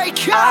 DJ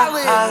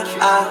Khaled.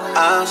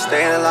 I'm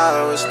staying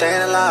alive, I'm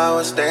staying alive,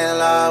 I'm staying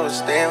alive, I'm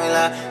staying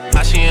alive.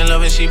 How she in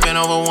love and she been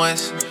over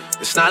once.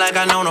 It's not like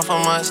I know her for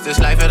months. This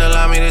life had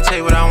allowed me to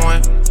take what I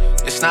want.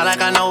 It's not like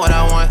I know what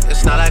I want.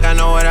 It's not like I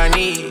know what I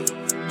need.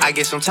 I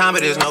get some time,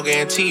 but there's no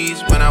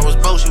guarantees. When I was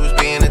broke, she was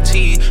being a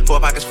tease. 4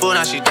 pockets full,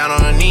 now she down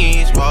on her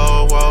knees.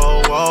 Whoa,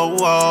 whoa, whoa,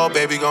 whoa.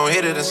 Baby gon'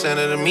 hit it and send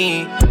it to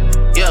me.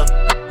 Yeah.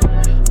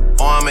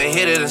 Or I'ma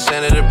hit it and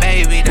send it to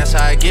baby. That's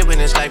how I get when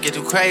this life get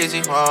too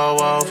crazy. Whoa,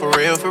 whoa, for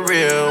real,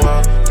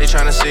 whoa. They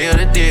tryna seal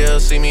the deal.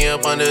 See me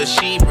up under a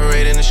sheet,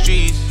 parade in the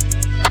streets.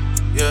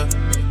 Yeah.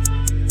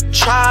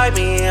 Try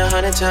me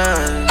 100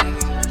 times.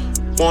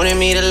 Wanted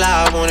me to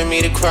lie, wanted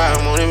me to cry,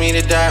 wanted me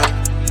to die.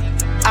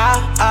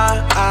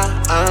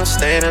 I'm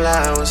staying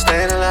alive, I'm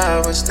staying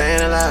alive, I'm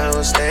staying alive,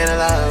 I'm staying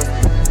alive.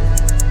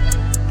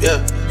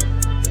 Yeah.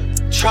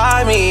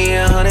 Try me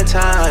 100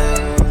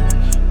 times.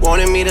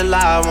 Wanted me to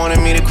lie, wanted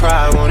me to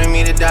cry, wanted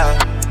me to die.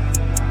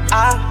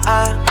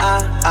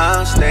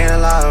 I'm staying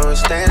alive, I'm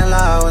staying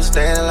alive, I'm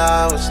staying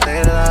alive, I'm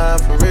staying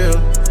alive, for real.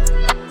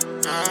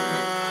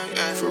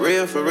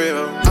 For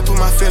real. I put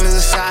my feelings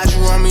aside, you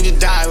want me to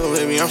die, but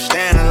baby, I'm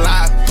staying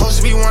alive. Supposed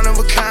to be one of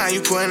a kind,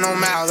 you putting on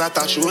miles, I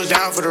thought you was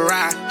down for the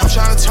ride. I'm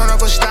trying to turn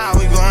up a style,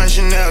 we going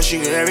Chanel, she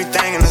get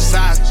everything in the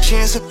size. She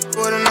ain't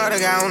with another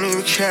guy, I don't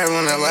even care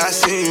whenever I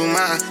see you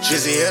mine.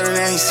 Just the other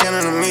day, he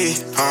sending to me,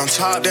 on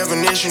top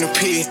definition of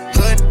P.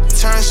 Hood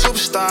turn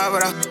superstar,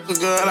 but I f*** a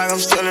girl like I'm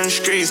still in the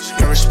streets.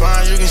 No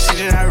response, you can see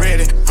that I read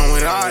it. I'm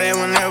with all that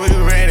whenever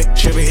you ready.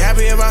 Should be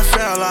happy if I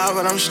fell off,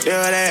 but I'm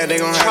still there, they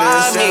gon'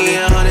 have to accept me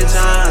 100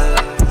 times.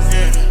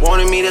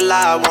 Wanted me to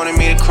lie, wanted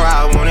me to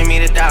cry, wanted me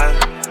to die.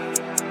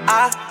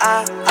 I'm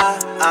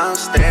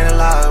staying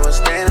alive, I'm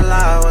staying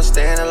alive, I'm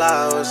staying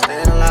alive, I'm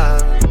staying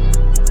alive.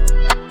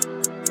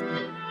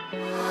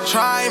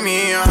 Try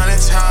me 100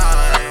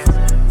 times.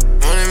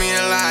 Wanted me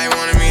to lie,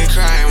 wanted me to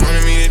cry,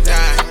 wanted me to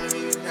die.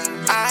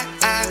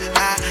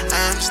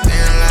 I'm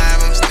staying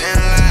alive, I'm staying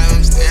alive,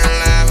 I'm staying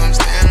alive, I'm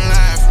staying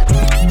alive.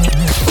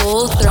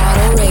 Full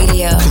Throttle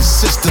Radio.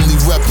 Consistently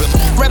reppin'.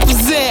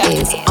 Represent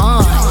is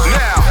on.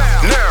 Now.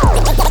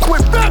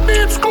 With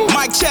Fatman Scoop.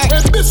 Mic check.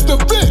 And Mr.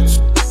 Vince.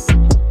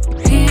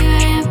 Here I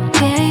am,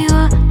 there you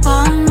are,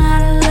 falling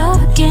out of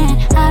love again.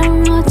 I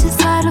don't know just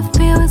how to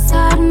feel, it's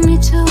hard to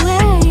meet you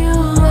where you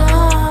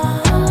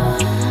are.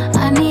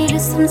 I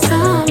needed some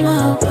time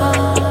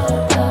apart.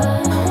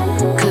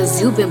 Cause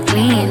you've been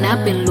playing,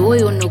 I've been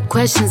loyal, no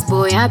questions,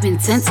 boy. I've been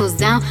 10 toes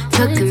down,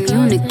 cut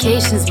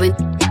communications when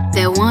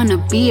that wanna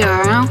be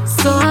around.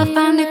 So I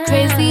find it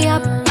crazy,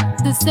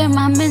 to say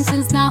my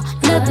mentions now.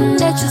 Nothing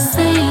that you're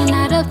saying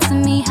not up to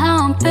me, how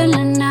I'm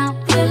feeling now.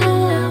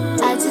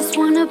 I just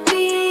wanna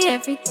be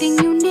everything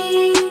you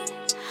need.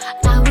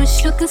 I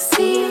wish you could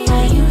see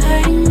how you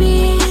hurting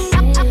me.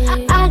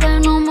 I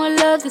got no more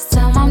love this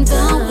time, I'm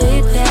done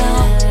with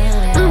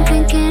that. I'm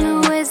thinking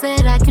of ways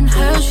that I can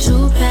hurt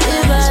you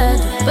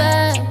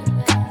back.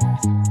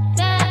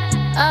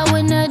 I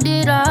wouldn't have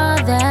did all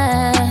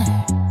that.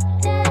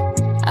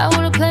 I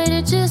would've played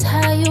it just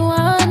how you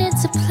wanted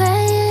to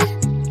play it.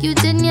 You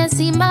didn't yet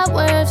see my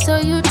worth, so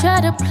you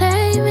tried to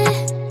play me.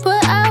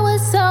 But I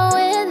was so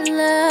in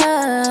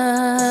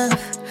love,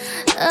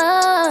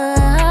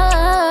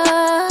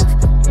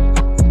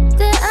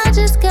 that I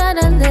just got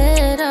a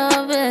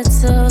little bit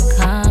too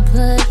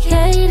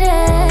complicated.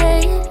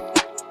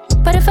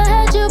 But if I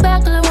had you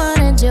back, all I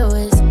wanna do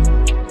is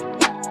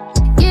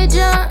get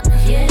drunk,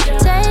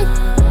 take.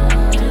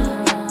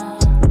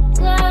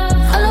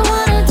 All I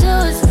wanna do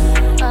is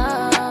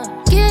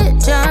get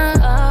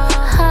drunk,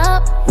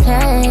 hop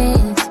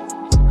planes.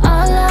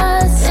 All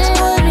I say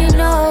would be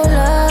no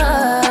love.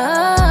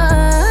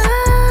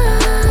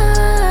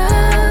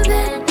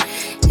 Then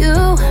you,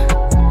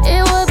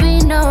 it would be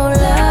no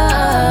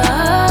love.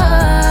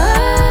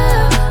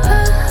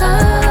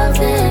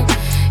 Then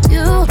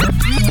you.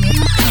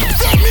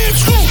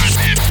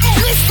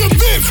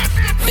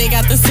 They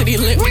got the city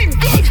lit. We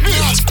got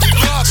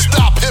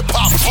non-stop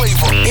hip-hop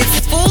flavor.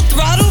 It's Full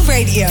Throttle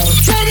Radio.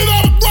 Turn it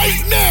up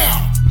right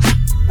now.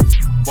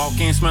 Walk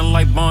in smelling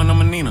like Bon,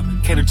 I'm a Nina.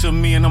 Cater to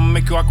me and I'ma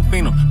make you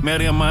Aquafina.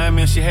 Met her in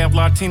Miami and she half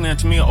Latina. And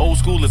to me, old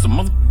school is a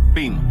mother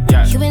beamer.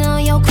 Yeah. You been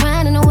on your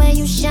grind and the way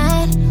you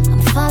shine,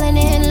 I'm falling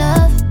in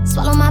love.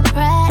 Swallow my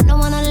pride, no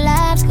one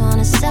alive's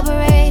gonna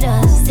separate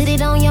us. Sit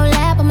it on your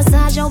lap, I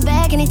massage your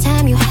back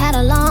anytime you had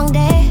a long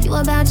day. You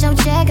about your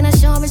check and I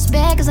show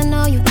respect, cause I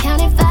know you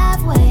counted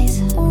 5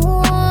 ways.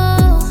 Ooh,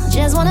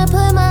 just wanna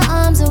put my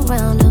arms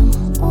around them.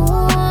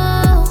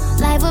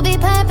 Ooh, life would be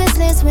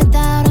purposeless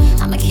without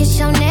them. I'ma kiss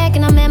your neck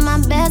and I'm at my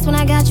best when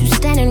I got you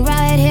standing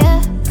right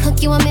here.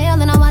 Cook you a meal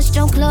and I washed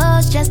your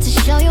clothes just to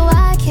show you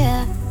I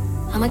care.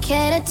 I'ma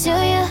cater to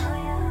you.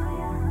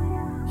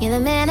 You're the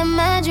man of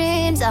my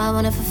dreams. I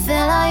wanna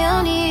fulfill all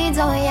your needs,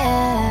 oh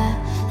yeah.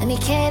 Let me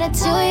cater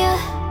to you.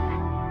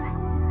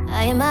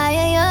 I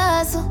admire your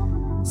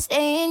hustle.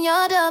 Stay in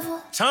your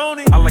duffel.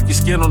 Tony. I like your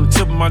skin on the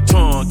tip of my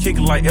tongue. Kick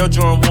it like L.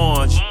 Jordan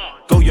 1s.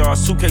 Go yard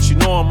suitcase, you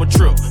know I'm a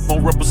trip.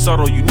 More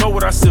reposado, you know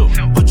what I sip.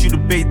 Put you to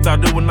bait,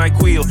 thought it was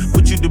NyQuil.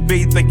 Put you to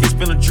bait, think it's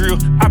been a drill.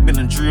 I've been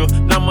a drill.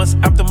 9 months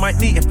after might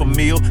need it for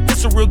meal.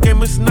 It's a real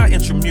game, it's not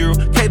intramural.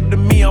 Cater to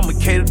me, I'ma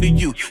cater to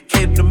you.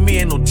 Cater to me,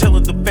 ain't no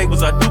telling the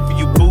favors I do for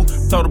you, boo.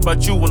 Thought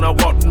about you when I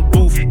walked in the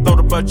booth. Thought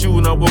about you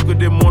when I woke up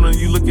that morning.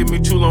 You look at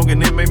me too long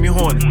and it made me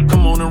horny.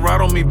 Come on and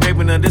ride on me,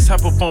 baby. Now this high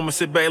performance,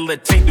 sit back and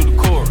let Tank do the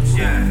chorus.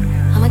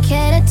 I'ma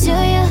cater to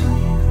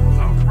you.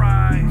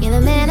 You're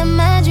the man of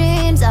my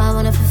dreams. I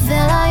wanna fulfill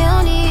all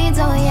your needs,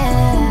 oh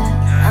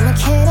yeah. I'ma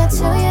cater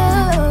to you.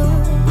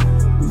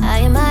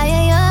 I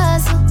admire your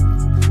hustle.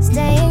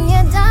 Stay in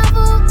your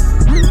double.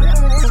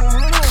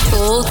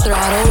 Full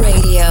Throttle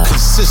Radio.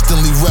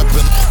 Consistently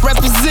reppin'.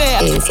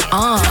 Represent is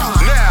on.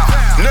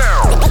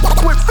 Now.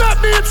 With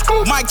Fatman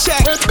Scoop, Mic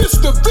check, and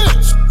Mr.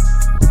 Vince.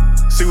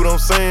 See what I'm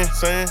saying?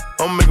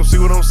 I'ma make them see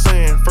what I'm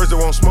saying. First they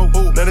won't smoke,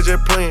 ooh, now they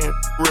just playing.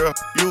 Real,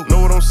 you know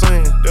what I'm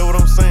saying? That's what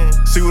I'm saying.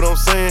 See what I'm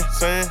saying?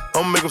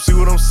 I'ma make them see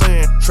what I'm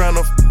saying.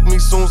 Tryna f me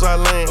soon as I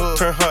land.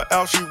 Turn her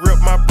out, she rip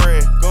my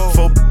bread. Go.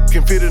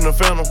 Can fit in a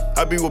phantom.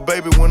 I be with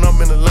baby when I'm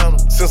in Atlanta.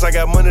 Since I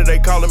got money, they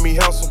calling me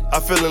handsome. I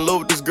fell in love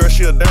with this girl,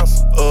 she a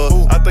dancer.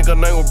 I think her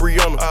name was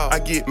Brianna. I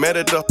get mad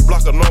at the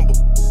block a number.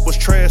 Was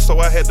trash, so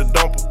I had to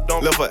dump her.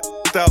 Left her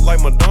out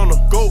like Madonna.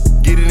 Go.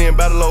 Get it in,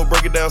 battle low,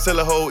 break it down, sell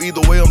it whole.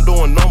 Either way, I'm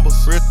doing numbers.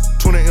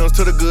 20 M's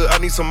to the good, I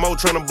need some more.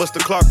 Tryna bust the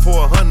clock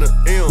for 100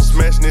 M's.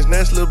 Smashing this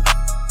nasty little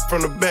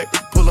from the back,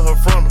 pulling her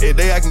from her. Every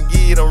day I can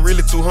get it, I'm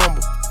really too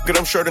humble. Get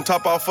them shirt and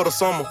top off for the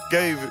summer.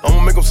 Gave it.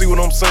 I'ma make them see what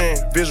I'm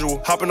saying.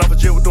 Visual. Hopping off a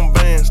jet with them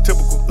bands.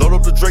 Typical. Load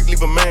up the Drake,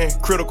 leave a man.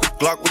 Critical.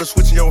 Glock with a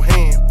switch in your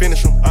hand.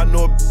 Finish him. I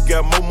know a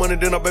got more money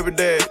than our baby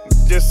dad.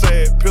 Just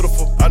sad.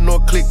 Pitiful. I know a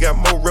clique got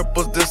more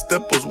rappers than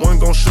steppers. One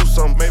gon' shoot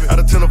something. Maybe out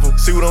of 10 of them.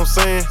 See what I'm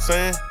saying?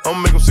 I'ma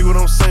make them see what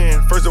I'm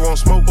saying. First they won't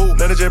smoke. Ooh,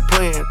 now they just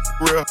playing.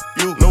 Real.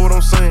 You know what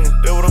I'm saying?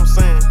 That's what I'm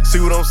saying. See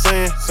what I'm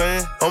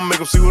saying? I'ma make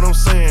them see what I'm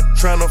saying.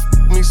 Tryna f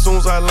me soon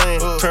as I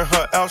land. Turn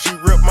her out, she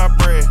rip my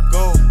bread.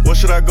 Go. What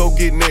should I go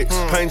get next?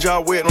 Paint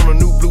job wet on a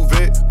new blue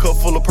vet. Cup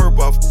full of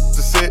purple off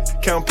the set.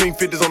 Count pink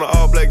 50s on an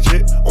all black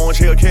jet. Orange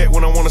Hellcat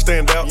when I wanna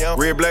stand out.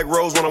 Red black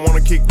rose when I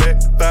wanna kick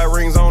back. Thigh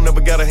rings on,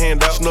 never got a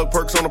hand out. Snuck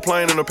perks on the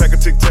plane and a pack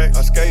of Tic Tacs.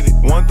 I skated.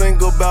 One thing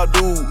about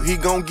dude, he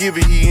gon' give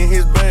it. He in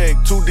his bag.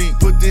 Too deep.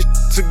 Put this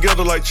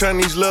together like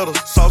Chinese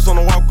letters. Sauce on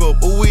the walk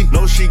up. Ooh wee.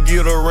 Know she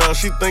get around.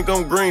 She think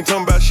I'm green.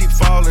 Talking about she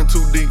falling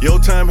too deep. Your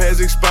time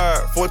has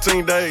expired.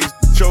 14 days.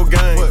 Your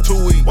game.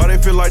 2 weeks. Why they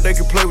feel like they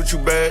can play with you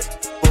bad?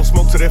 Don't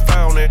smoke till they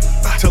found that.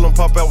 Tell them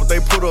pop out what they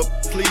put up,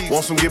 please.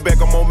 Want some get back,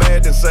 I'm more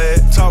mad than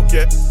sad. Talk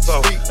yet,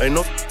 so ain't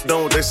no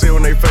done what they say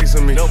when they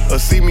facing me. Or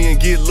see me and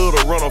get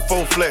little, run a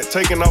 4 flat,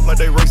 taking off like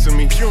they racing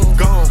me.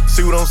 Gone,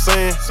 see what I'm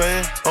saying?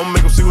 I'ma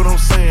make them see what I'm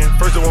saying.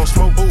 First they won't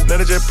smoke, ooh, now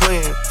they just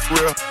playing.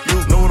 Real,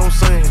 you know what I'm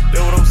saying?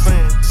 That's what I'm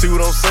saying. See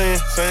what I'm saying?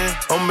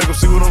 I'ma make them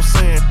see what I'm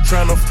saying.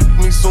 Tryna f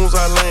me soon as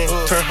I land.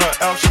 Turn her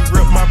out, she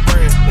rip my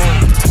brand.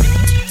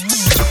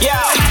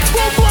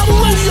 Full Throttle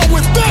Radio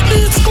with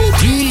Fatman Scoop,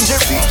 DJ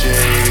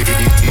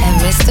and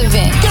Mr.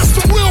 Vince. That's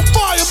the real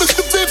fire,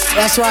 Mr. Vince.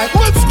 That's right.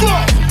 Let's go.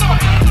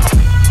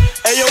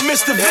 Hey yo,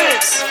 Mr.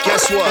 Vince.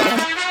 Guess what?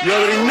 You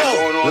already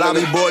know.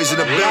 Lobby boys in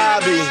the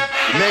lobby.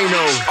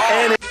 Nano.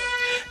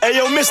 Hey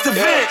yo, Mr.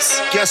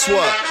 Vince. Guess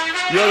what?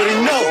 You already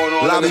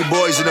know. Lobby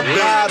boys in the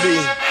lobby.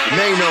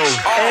 Nano.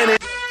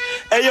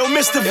 Hey yo,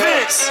 Mr.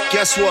 Vince.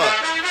 Guess what?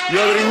 You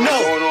already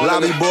know.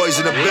 Lobby boys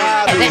in the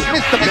lobby.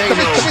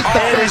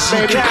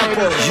 Energy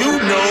Kappa.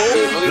 You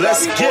know.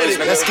 Let's get it.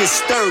 Let's get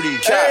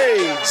sturdy.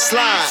 Hey,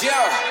 slide.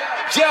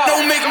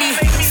 Don't make me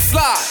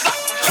slide.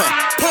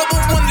 Pull up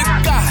with one of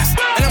the guys,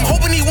 and I'm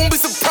hoping he won't be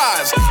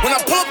surprised. When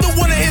I pull up the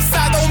one on his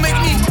side, don't make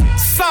me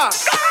slide.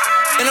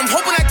 And I'm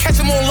hoping I catch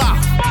him on live.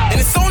 And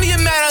it's only a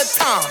matter of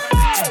time.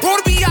 This bro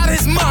to be out of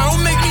his mind.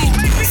 Don't make me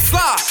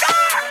slide.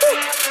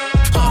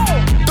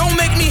 Don't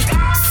make me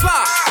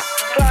slide.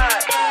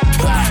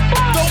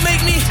 Don't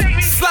make me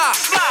slide.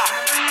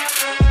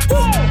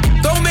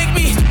 Don't make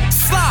me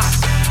slide.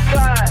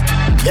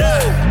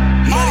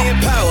 Money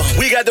and power,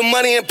 we got the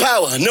money and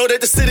power. Know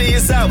that the city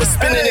is ours,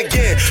 spinning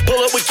again. Pull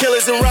up with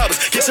killers and robbers,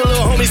 get your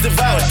little homies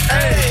devoured.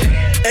 Hey.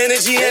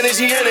 Energy,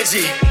 energy,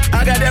 energy.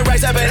 I got that right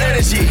type of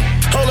energy.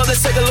 Hold up,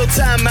 let's take a little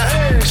time out.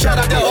 Shout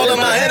out to all of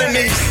my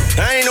enemies.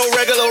 I ain't no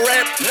regular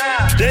rap.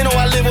 They know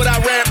I live what I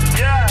rap.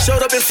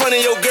 Showed up in front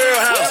of your girl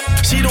house.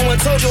 She the one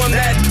told you I'm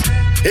that.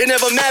 It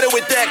never mattered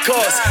with that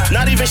cost.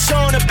 Not even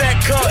showing a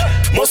back cut.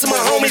 Most of my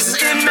homies is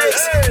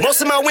inmates. Most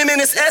of my women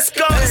is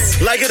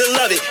escorts. Like it or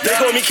love it. They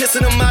call me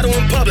kissing a model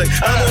in public.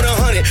 I'm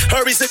on 100.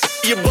 Hurry, say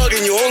you're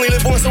bugging. You only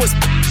live once, so it's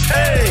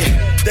hey.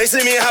 They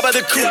say me, how about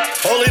the coupe?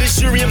 All of this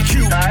jewelry, I'm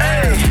cute.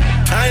 Hey.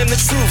 I am the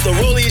truth. The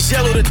rollie is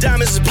yellow, the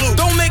diamonds is blue.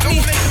 Don't make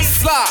me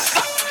slide.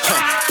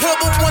 Pull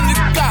up one of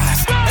the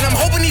guys, and I'm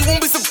hoping he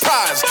won't be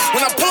surprised.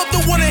 When I pull up the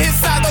one on his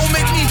side, don't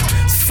make me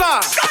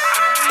sign.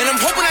 And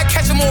I'm hoping I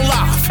catch him on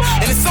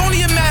live. And it's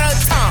only a matter of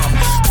time.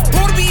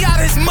 Boy to be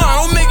out of his mind,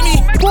 don't make me.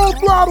 Full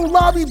Throttle,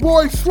 Lobby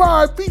Boy,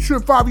 Slide,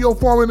 featuring Fabio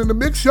Foreign in the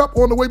mix. Up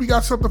on the way, we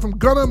got something from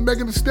Gunna,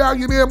 Megan Thee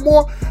Stallion, and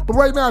more. But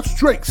right now, it's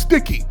Drake,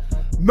 Sticky.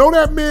 Know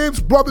that man's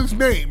brother's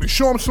name and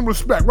show him some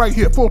respect right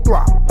here, Full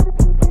Throttle.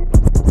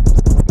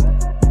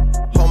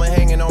 Homer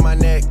hanging on my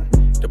neck.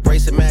 The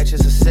bracelet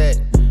matches a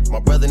set. My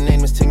brother's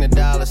name is Tina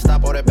Dollar.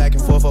 Stop all that back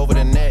and forth over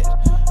the net.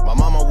 My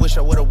mama wish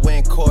I would've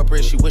went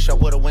corporate. She wish I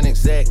would've went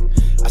exec.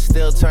 I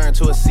still turn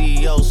to a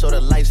CEO, so the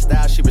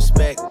lifestyle she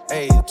respect.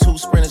 Hey, 2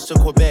 sprinters to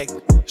Quebec.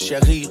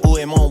 Chérie, où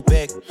est mon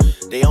bec?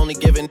 They only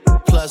giving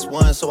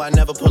 +1, so I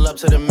never pull up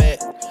to the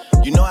Met.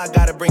 You know I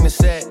gotta bring the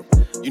set.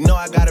 You know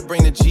I gotta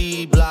bring the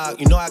G block.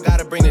 You know I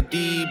gotta bring the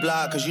D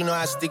block. Cause you know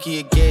how sticky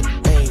it get.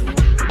 Hey.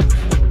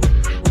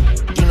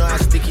 You know how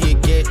sticky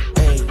it get.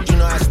 Hey. You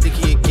know how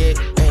sticky it get.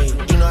 Hey.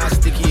 You know how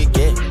sticky it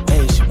get.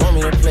 Hey. She want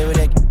me to play with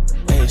that.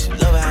 Hey. She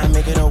love how I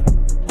make it up.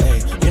 Hey.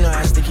 You know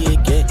how sticky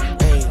it get.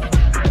 Hey.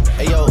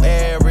 Hey yo,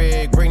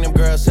 Eric, bring them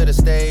girls to the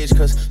stage.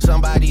 Cause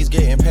somebody's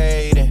getting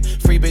paid. And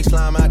free big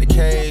slime out the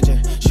cage.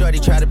 And shorty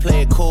tried to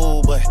play it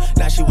cool, but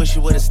now she wish she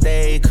would've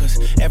stayed. Cause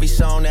every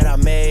song that I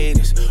made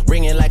is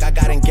ringing like I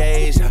got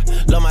engaged. I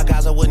love my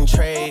guys, I wouldn't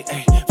trade.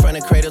 Ay, from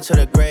the cradle to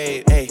the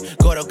grave. Ay,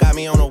 Gordo got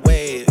me on a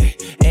wave. Ay,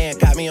 and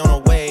got me on a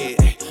wave.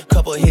 Ay,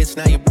 couple hits,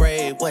 now you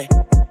brave. Wait,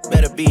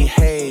 better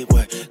behave.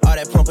 What? All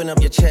that pumping up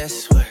your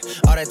chest. What?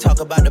 All that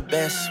talk about the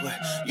best. What?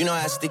 You know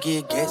how sticky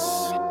it gets.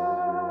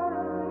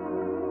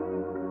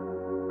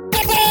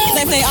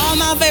 They play all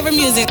my favorite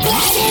music.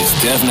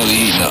 It's definitely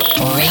eating up.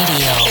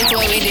 Radio. It's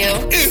what we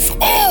do. It's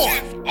on!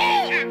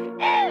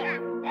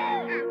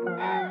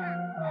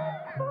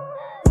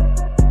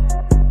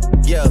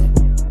 Yeah,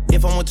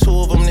 if I'm with 2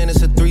 of them, then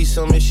it's a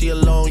threesome. If she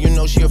alone, you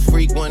know she a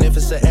freak one. If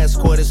it's an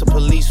escort, it's a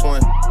police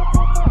one.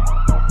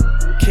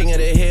 King of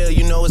the hill,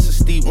 you know it's a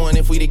steep one.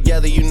 If we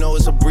together, you know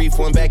it's a brief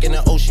one. Back in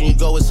the ocean, you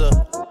go, it's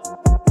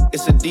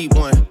a deep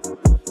one.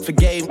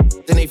 Forgave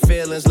then they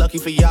feelings. Lucky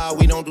for y'all,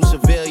 we don't do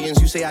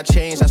civilians. You say I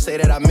changed, I say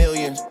that I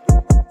millions.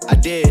 I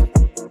did.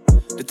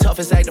 The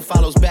toughest actor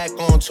follows back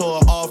on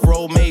tour.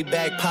 Off-road,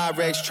 Maybach,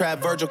 Pyrex, Trap.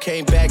 Virgil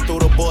came back through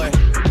the boy.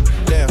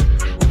 Damn,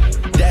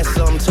 that's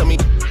something to me.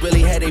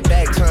 Really had they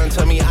back turned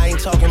to me. I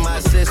ain't talking my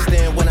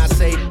assistant when I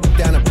say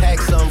down to pack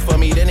something for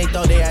me. Then they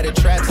thought they had a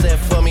trap set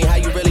for me. How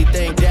you really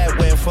think that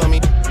went for me?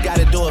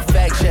 Gotta do a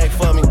fact check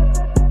for me.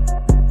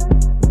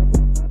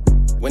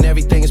 When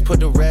everything is put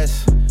to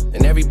rest,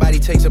 and everybody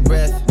takes a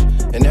breath,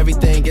 and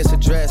everything gets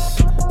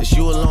addressed, it's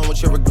you alone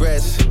with your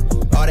regrets.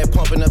 All that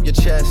pumping up your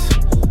chest,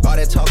 all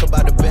that talk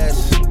about the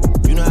best.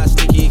 You know how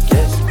sticky it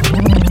gets.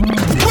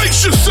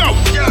 Brace yourself!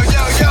 Yo,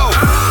 yo, yo!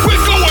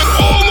 We're going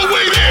all the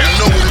way there! You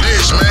know what it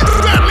is, man.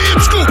 Fatman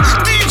Scoop,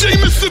 DJ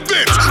Mr.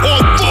 Vince on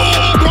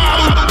Full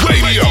Throttle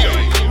Radio.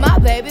 My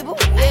baby boo,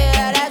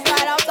 yeah, that's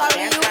right, I'm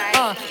talking to you.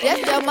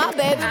 That's just my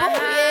baby boo,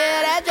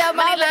 yeah, that's just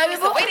my baby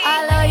boo.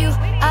 I love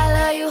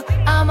you,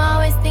 I'm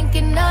always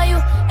thinking of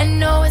you. And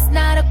no, it's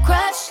not a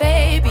crush,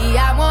 baby,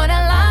 I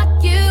wanna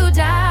lock you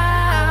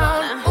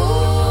down.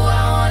 Ooh,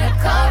 I wanna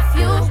cuff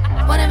you,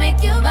 wanna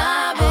make you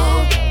my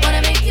boo,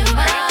 wanna make you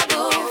my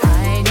boo.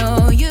 I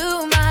know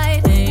you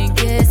might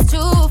think it's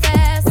too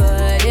fast,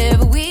 but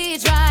if we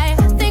try,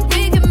 I think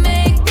we can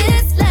make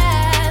this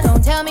last.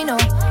 Don't tell me no,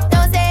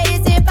 don't say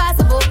it's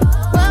impossible.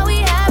 What we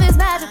have is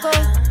magical.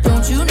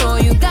 Don't you know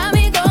you got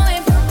me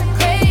going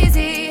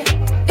crazy,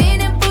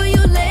 feeling for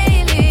you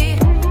lately,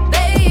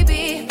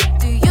 baby.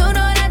 Do you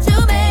know that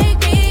you make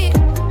me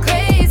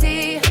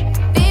crazy,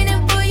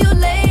 feeling for you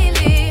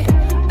lately,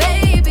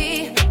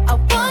 baby. I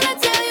wanna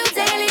tell you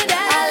daily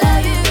that I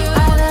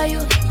love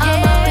you,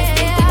 I'm always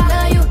thinking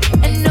of you.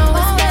 And no,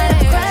 it's not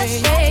a crush,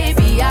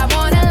 baby, I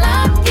wanna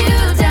lock you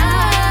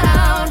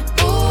down.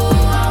 Ooh,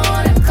 I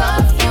wanna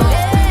cuff you,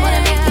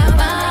 wanna make you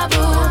my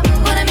boo,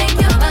 wanna make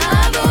you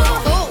my boo.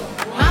 Ooh,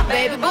 my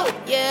baby boo,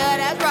 yeah,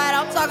 that's right,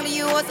 I'm talking to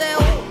you. I say,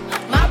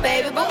 ooh, my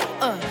baby boo,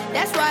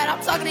 that's right,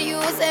 I'm talking to you.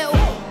 I say,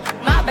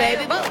 ooh, my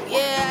baby boo,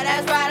 yeah,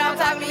 that's right, I'm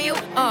talking to you.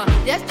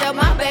 That's just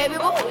my baby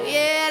boo,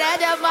 yeah,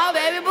 that's just my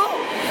baby boo.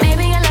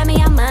 Maybe you love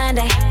me on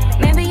Monday,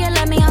 maybe you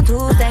love me on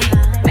Tuesday,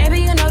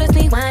 maybe you notice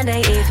me one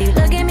day. If you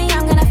look at me,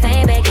 I'm gonna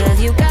faint back,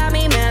 cause you got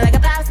me mad like a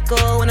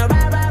popsicle. When I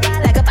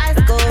ride like a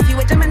bicycle. If you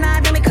a Gemini,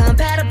 then we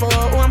compatible.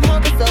 Ooh, I'm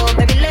hoping so,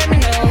 baby, let me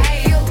know.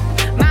 Hey, you,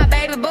 my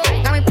baby boo,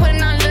 got me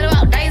putting on a little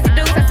out days to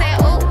do. So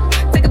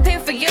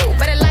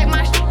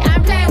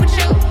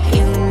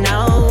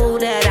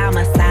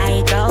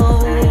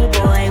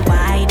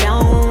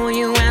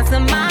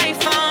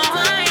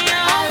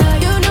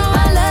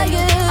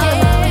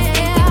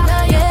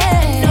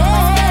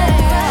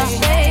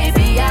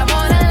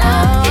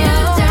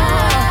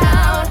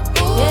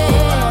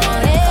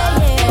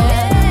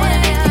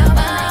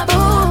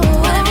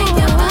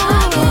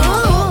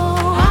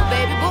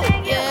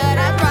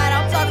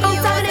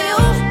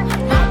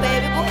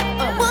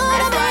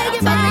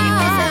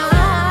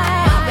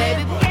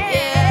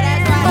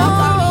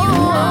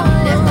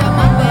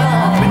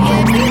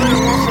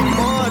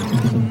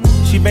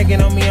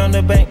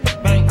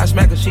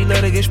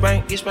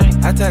get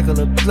spanked. I tackle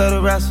a bitch, love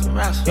to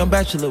wrestle. Young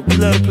bachelor, we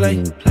love to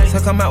play. So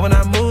come out when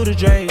I move the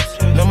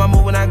drapes. Know my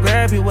move when I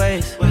grab your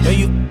waist. Know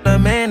you a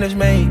man that's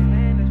made.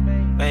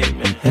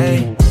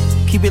 Hey,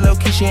 keep it low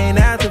key, she ain't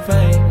after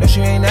fame. No,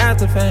 she ain't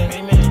after fame.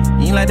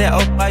 You ain't like that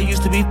old I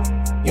used to be.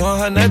 You don't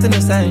have nothing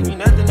the same.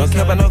 Don't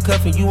care about no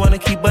cuffing, you wanna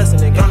keep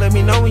busting it. Don't let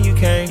me know when you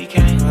came.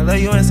 I love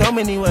you in so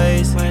many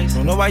ways.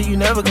 Don't know why you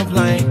never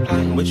complain.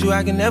 But you,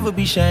 I can never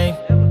be shamed.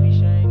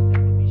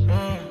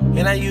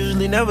 And I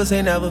usually never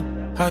say never.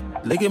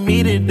 Look at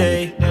me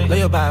today. Lay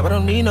your vibe, I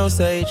don't need no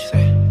sage.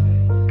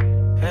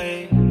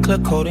 Hey,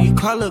 club coat and you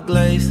color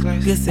glaze.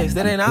 Good sex,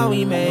 that ain't all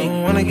we made.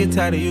 Wanna get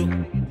tired of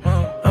you.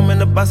 I'm in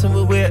the bus and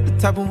we're at the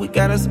top and we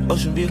got us an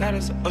ocean view.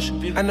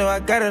 I know I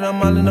got it,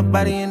 I'm all in the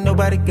body and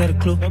nobody got a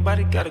clue.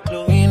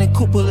 We in the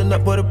coupe pulling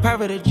up, boy, the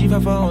private at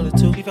G5 for only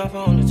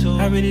two.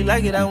 I really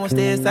like it, I wanna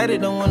stay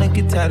excited, don't wanna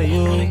get tired of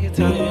you. Wanna get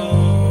tired of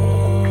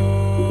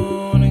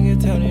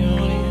you.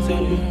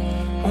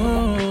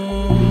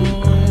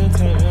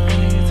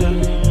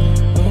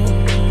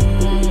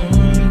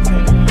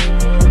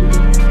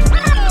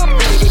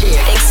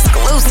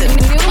 Exclusive.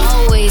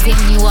 Always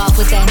hitting you off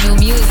with that new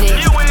music.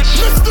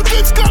 Mr.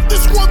 Vince got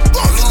this one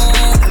first.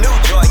 New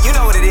joy, you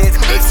know what it is.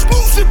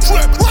 Exclusive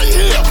track right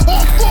here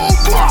on Full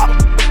Throttle.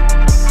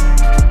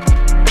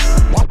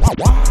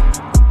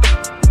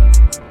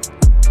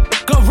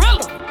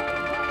 Gorilla.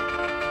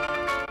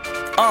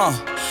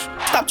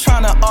 Stop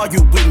trying to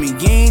argue with me.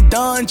 You ain't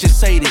done, just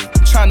say that.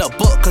 Tryna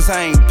book, cause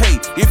I ain't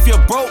paid. If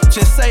you're broke,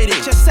 just say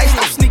that. Just say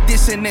stop sneak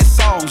this in their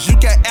songs. You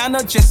got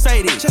Anna, just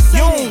say that. You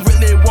don't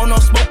really want no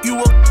smoke, you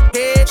a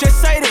head.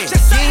 Just say that.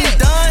 You ain't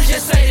done,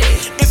 just say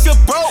that. If you're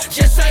broke,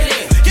 just say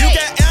that. You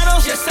got Anna,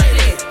 just say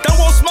that. Don't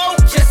want smoke,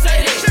 just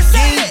say that. You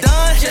ain't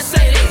done, just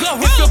say that.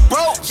 If you're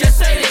broke, just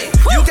say that.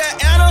 You got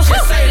Anna,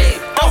 just say that.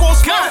 Don't want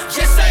smoke,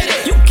 just say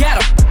that. You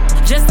got her,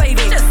 just say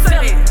that. Just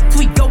say that.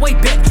 We go way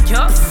back.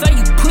 Say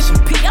you pushing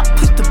P, I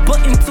push the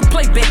button to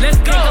play back. Let's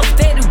go. Go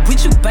steady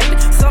with you, baby.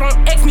 So don't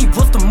ask me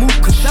what's the move,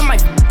 cause I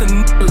might f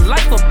the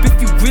life up if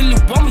you really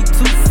want me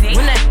to.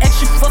 When I asked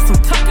you for some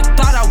talk, you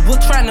thought I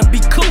was trying to be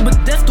cool, but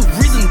that's the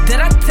reason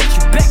that I text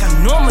you back. I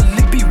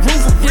normally be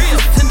rude for real.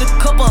 Send a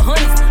couple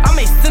hundreds, I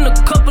may send a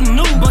couple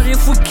new. But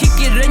if we kick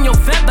it in your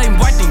fat ain't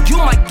right, then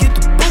you might get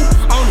the boot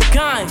on the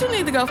gun. You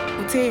need to go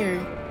with Terry.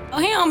 Oh,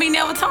 he don't be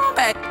never talking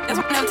back. That's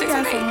why I never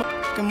text me.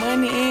 The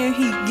money and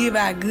he give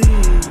out good.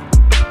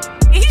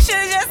 He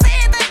should've just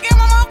said that. Give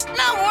him a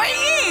number. Where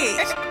he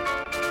is?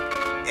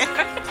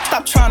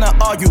 Stop trying to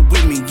argue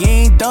with me. You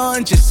ain't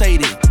done, just say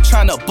that.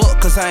 Tryna book,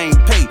 cause I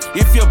ain't paid.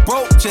 If you're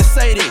broke, just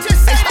say that.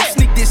 Stop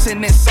sneak this in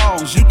their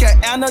songs. You got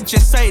Anna,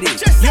 just say that.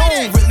 You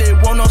don't really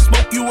want no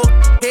smoke, you a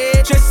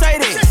head. Just say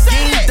that.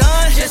 You ain't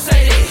done, just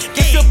say that.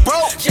 If you're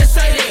broke, just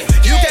say that.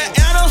 You got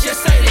Anna,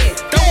 just say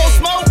that. Don't want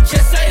smoke,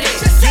 just say that.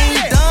 You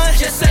ain't done,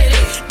 just say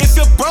that. If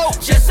you're broke,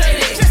 just say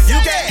that. You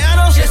got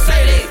Anna, just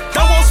say that.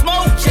 Don't want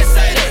smoke, just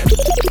say that.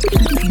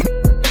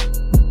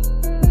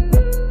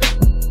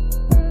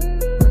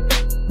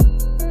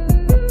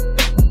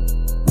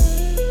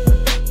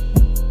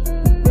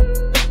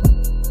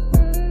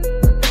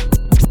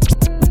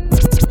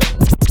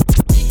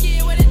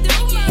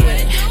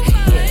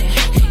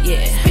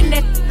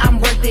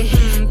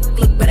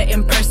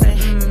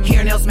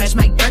 Smash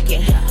Mike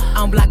Birkin.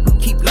 On block,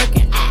 keep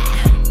lurking.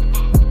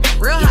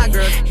 Real hot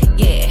girl.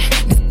 Yeah.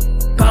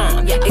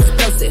 Bomb. Yeah,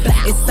 explosive.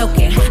 It's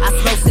soaking.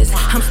 Osmosis.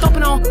 I'm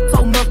stomping on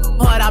so much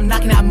hard. I'm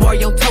knocking out more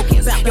your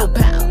tokens. Yo,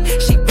 pound.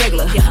 She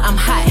regular. I'm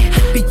high.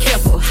 Be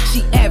careful.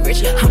 She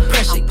average. I'm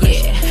pressure.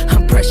 Yeah.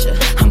 I'm pressure.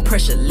 I'm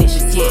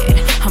pressure-licious.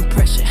 Yeah. I'm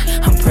pressure.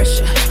 I'm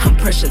pressure. I'm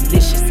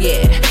pressure-licious.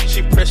 Yeah.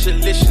 She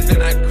pressure-licious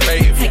and I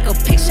crave. Take a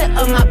picture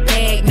of my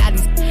bag. Now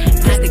this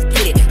to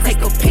get it.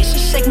 Take a picture.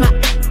 Shake my.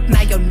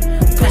 Now your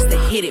press to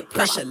hit it,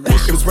 pressure.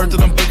 If it's worth it,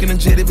 I'm booking a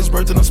jet. If it's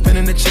worth it, I'm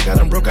spinning the chick. I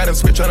done broke out and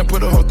switch, trying to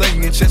put the whole thing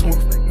in your chest.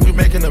 We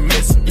making a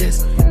mess,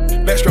 yes.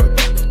 Backstroke,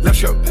 left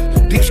stroke,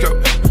 deep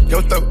stroke.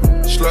 Your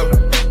throat, slow,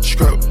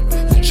 stroke.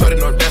 Shorty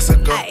know that's a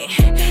go.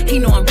 He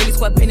know I'm really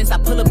square business. I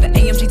pull up the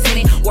AMG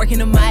tenant, working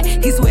the mic.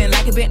 He sweating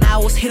like it been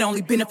hours. It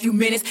only been a few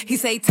minutes. He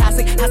say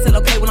toxic. I said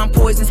okay when I'm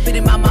poison.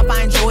 Spitting my mouth,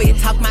 I enjoy it.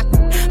 Talk my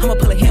I'ma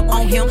pull a him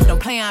on him. Don't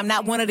play, I'm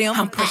not one of them.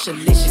 I'm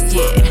pressure-licious,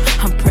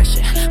 yeah. I'm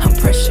pressure, I'm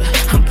pressure,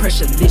 I'm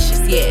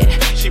pressure-licious, yeah.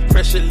 She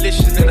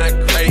pressure-licious and I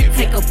crave.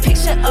 Take a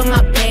picture of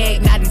my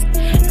bag, now this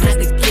press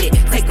to get it.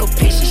 Take a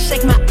picture,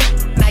 shake my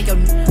now your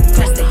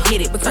press to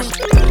hit it. Because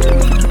why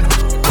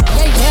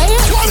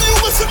do you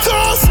listen to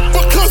us?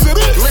 Because it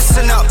is.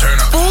 Listen up.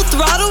 Full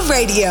Throttle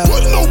Radio.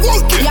 Put no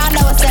work in. Y'all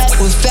know what's up.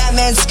 With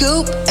Fatman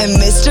Scoop and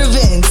Mr.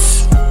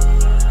 Vince.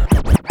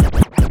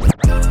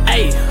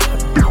 Hey,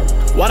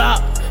 what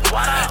up?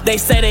 They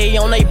say they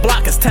on they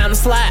block, it's time to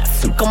slide.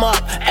 Come up,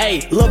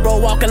 ayy, lil' bro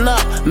walking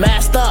up,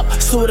 masked up,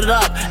 suited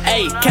up,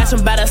 ayy, catch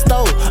him by that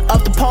stove,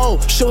 up the pole,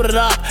 shoot it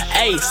up,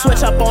 ayy,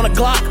 switch up on the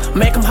Glock,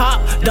 make him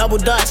hop, double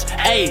dutch,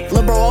 ayy,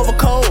 lil' bro over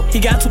cold, he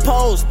got 2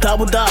 poles,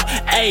 doubled up,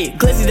 ayy,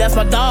 Glizzy, that's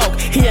my dog,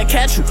 he'll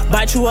catch you,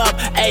 bite you up,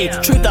 ayy,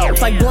 treat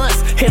dogs like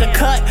blunts, hit a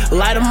cut,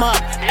 light him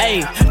up,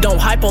 ayy, don't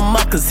hype him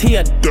up, cause he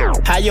a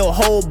how your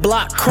whole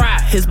block cry,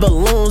 his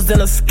balloons in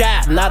the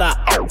sky, not a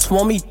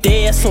want me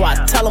dead, so I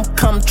tell him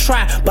come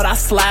try, but I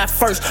slide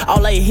first,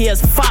 all they hear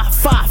is fa,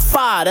 fa,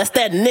 fa, that's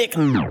that Nick,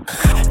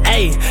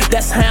 ayy,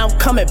 that's how I'm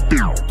coming,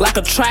 like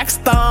a track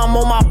star, I'm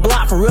on my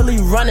block, really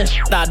running,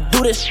 I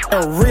do this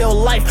in real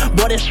life,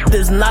 boy, this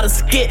is not a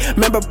skit,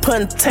 remember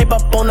putting tape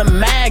up on the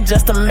mag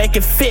just to make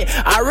it fit,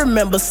 I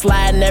remember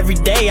sliding every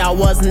day, I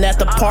wasn't at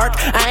the park,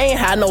 I ain't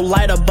had no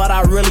lighter, but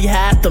I really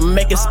had to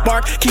make it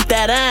spark, keep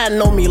that eye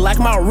on me, like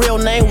my real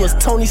name was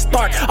Tony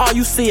Stark, all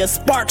you see is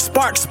spark,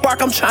 spark,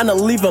 spark, I'm trying to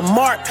leave a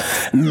mark,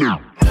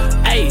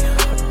 ayy,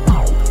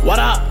 what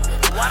up?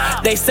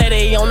 They say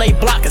they on they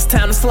block, it's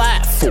time to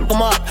slide. Fuck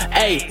 'em up,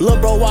 ayy, lil'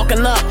 bro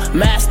walking up,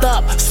 masked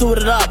up,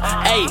 suited up,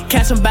 ayy,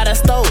 catch him by that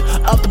stove,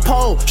 up the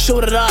pole,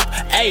 shoot it up,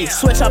 ayy,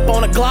 switch up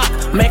on the Glock,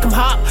 make him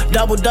hop,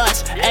 double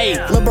dutch, ayy,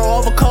 lil' bro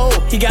over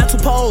cold, he got 2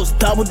 poles,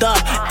 doubled up,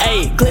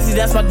 ayy, Glizzy,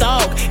 that's my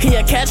dog,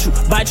 he'll catch you,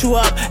 bite you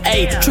up,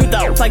 ayy, treat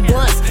dogs like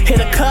blunts, hit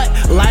a cut,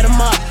 light him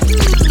up.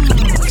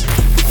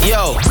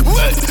 Yo,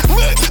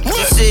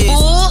 this is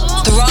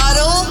Full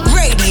Throttle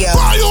Radio.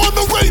 Fire on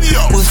the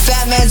radio with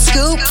Fatman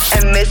Scoop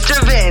and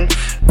Mr. Vince.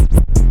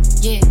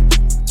 Yeah,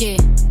 yeah,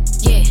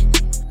 yeah,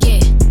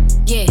 yeah,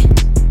 yeah,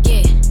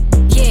 yeah,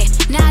 yeah.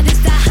 Now this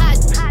the hot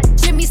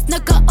Jimmy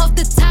Snooker off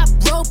the top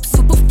rope,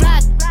 super fly.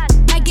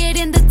 I get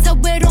in the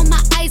tub with all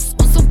my ice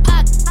on some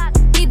pop.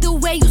 Either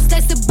way you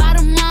slice the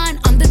bottom line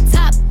on the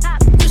top.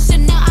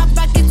 Pushing out, I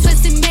rock it,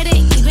 twisting, made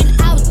it even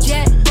out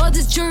yet. All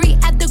this jewelry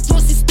at the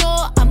grocery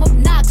store, I'm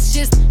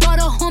obnoxious. Brought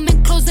a home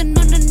and closing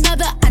on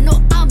another, I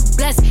know I'm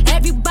blessed.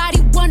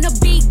 Everybody wanna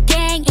be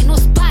gang, ain't no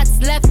spots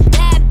left.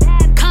 That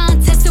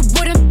contest, it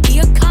wouldn't be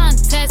a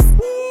contest.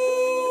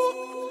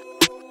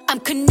 I'm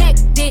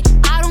connected,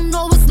 I don't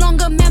know what's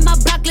longer, man, my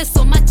block list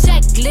on my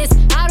checklist.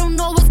 I don't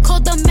know what's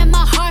colder, man,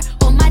 my heart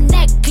on my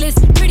necklace.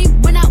 Pretty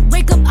when I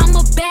wake up, I'm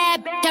a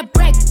bad at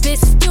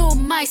breakfast. Still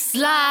might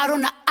slide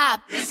on the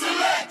op. It's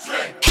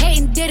electric.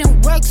 Hating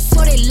didn't work,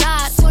 so they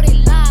lied.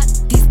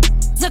 These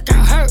looking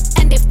hurt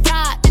and they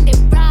fried.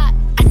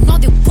 I know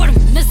they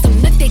wouldn't miss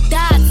them if they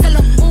died. Tell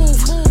them move.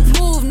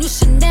 New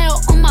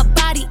Chanel on my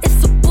body,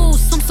 it's a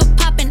boost. I'm so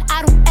poppin',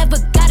 I don't ever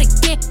gotta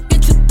get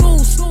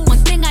introduced. One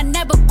thing I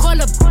never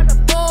call a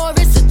bore,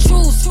 it's a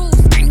truce.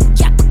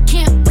 Yeah, but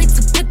can't wait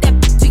to put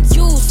that to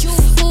use.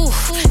 Ooh,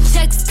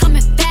 checks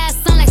coming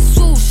fast, sound like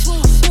swoosh.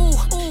 Ooh,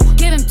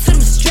 give him to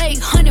them straight,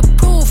 100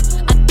 proof.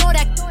 I thought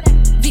that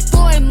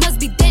before, it must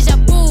be deja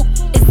vu.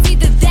 It's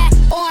either that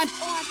or I'm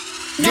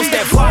This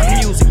that pop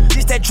music,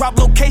 this that drop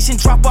location,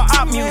 drop a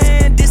op music.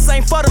 Man, this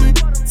ain't for them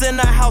in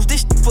the house,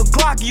 this for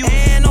Glock you.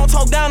 And don't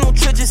talk down on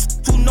trenches,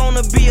 too known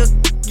to be a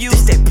you.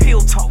 This that pill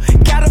talk,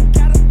 got him,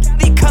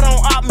 they cut on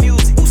op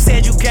music. Who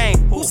said you gang?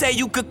 Who said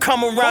you could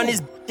come around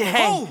this and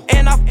hang?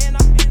 And I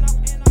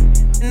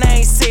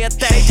ain't say a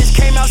thing. Just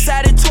came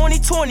outside in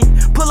 2020,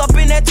 pull up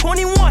in that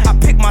 21. I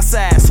pick my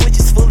side,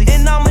 switches fully,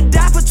 and I'ma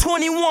die for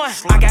 21.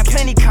 I got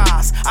plenty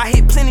cars, I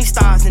hit plenty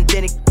stars, and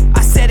then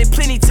I said it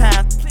plenty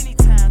times.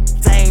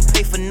 I ain't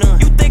pay for none.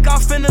 You think I'm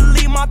finna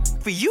leave my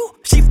for you?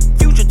 She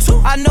future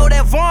too. I know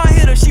that Vaughn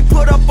hit her. She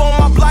put up on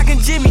my block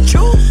and Jimmy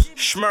Choo.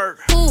 Schmirk.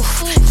 Ooh,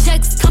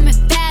 checks coming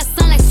fast,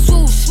 sound like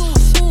swoosh.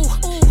 Ooh,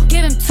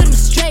 give him to them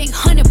straight,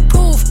 100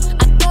 proof.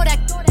 I thought that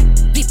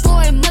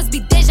before, it must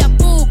be deja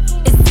vu.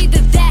 It's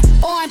either that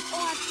or I'm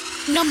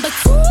number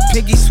 2.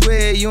 Piggy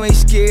swear you ain't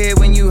scared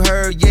when you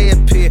heard yeah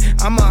appear.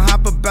 I'ma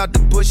hop about the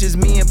bushes,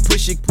 me and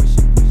push it.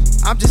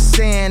 I'm just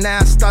saying now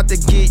I start to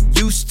get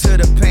used to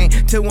the pain.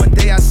 Till one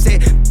day I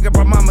said, I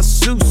brought my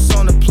masseuse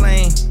on the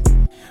plane.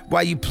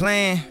 Why you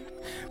playing?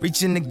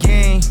 Reaching the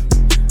game,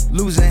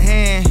 losing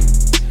hand.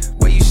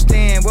 Where you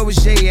stand? Where was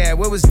Jay at?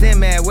 Where was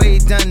them at? Where you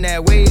done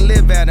that? Where you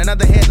live at?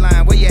 Another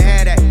headline, where you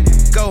had at?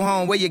 Go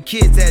home, where your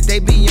kids at? They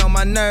be on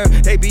my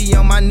nerve, they be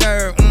on my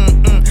nerve.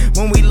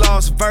 When we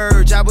lost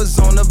Verge, I was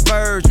on the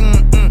verge.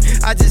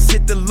 I just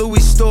hit the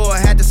Louis store,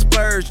 had to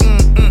splurge.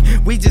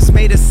 We just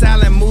made a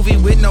silent movie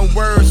with no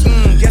words.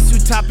 Guess who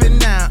topping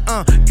now?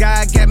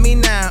 God got me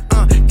now.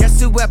 Guess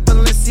who at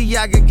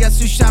Balenciaga? Guess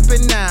who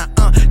shopping now?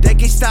 They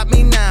can't stop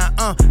me now.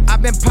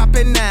 I've been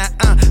popping now.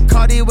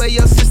 Cardi, where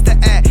your sister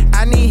at?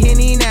 I need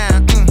Henny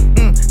now.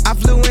 I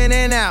flew in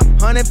and out,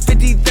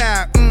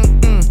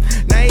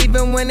 150,000. Now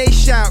even when they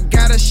shout,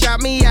 gotta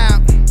shout me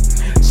out.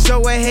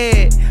 So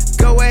ahead,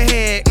 go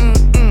ahead.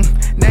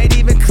 Not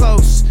even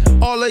close.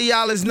 All of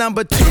y'all is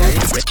number 2.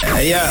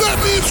 Yeah.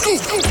 Fatman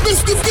Scoop,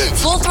 Mr.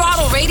 Vince. Full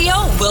Throttle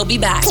Radio will be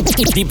back.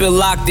 Keep it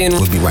locked in.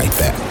 We'll be right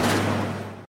back.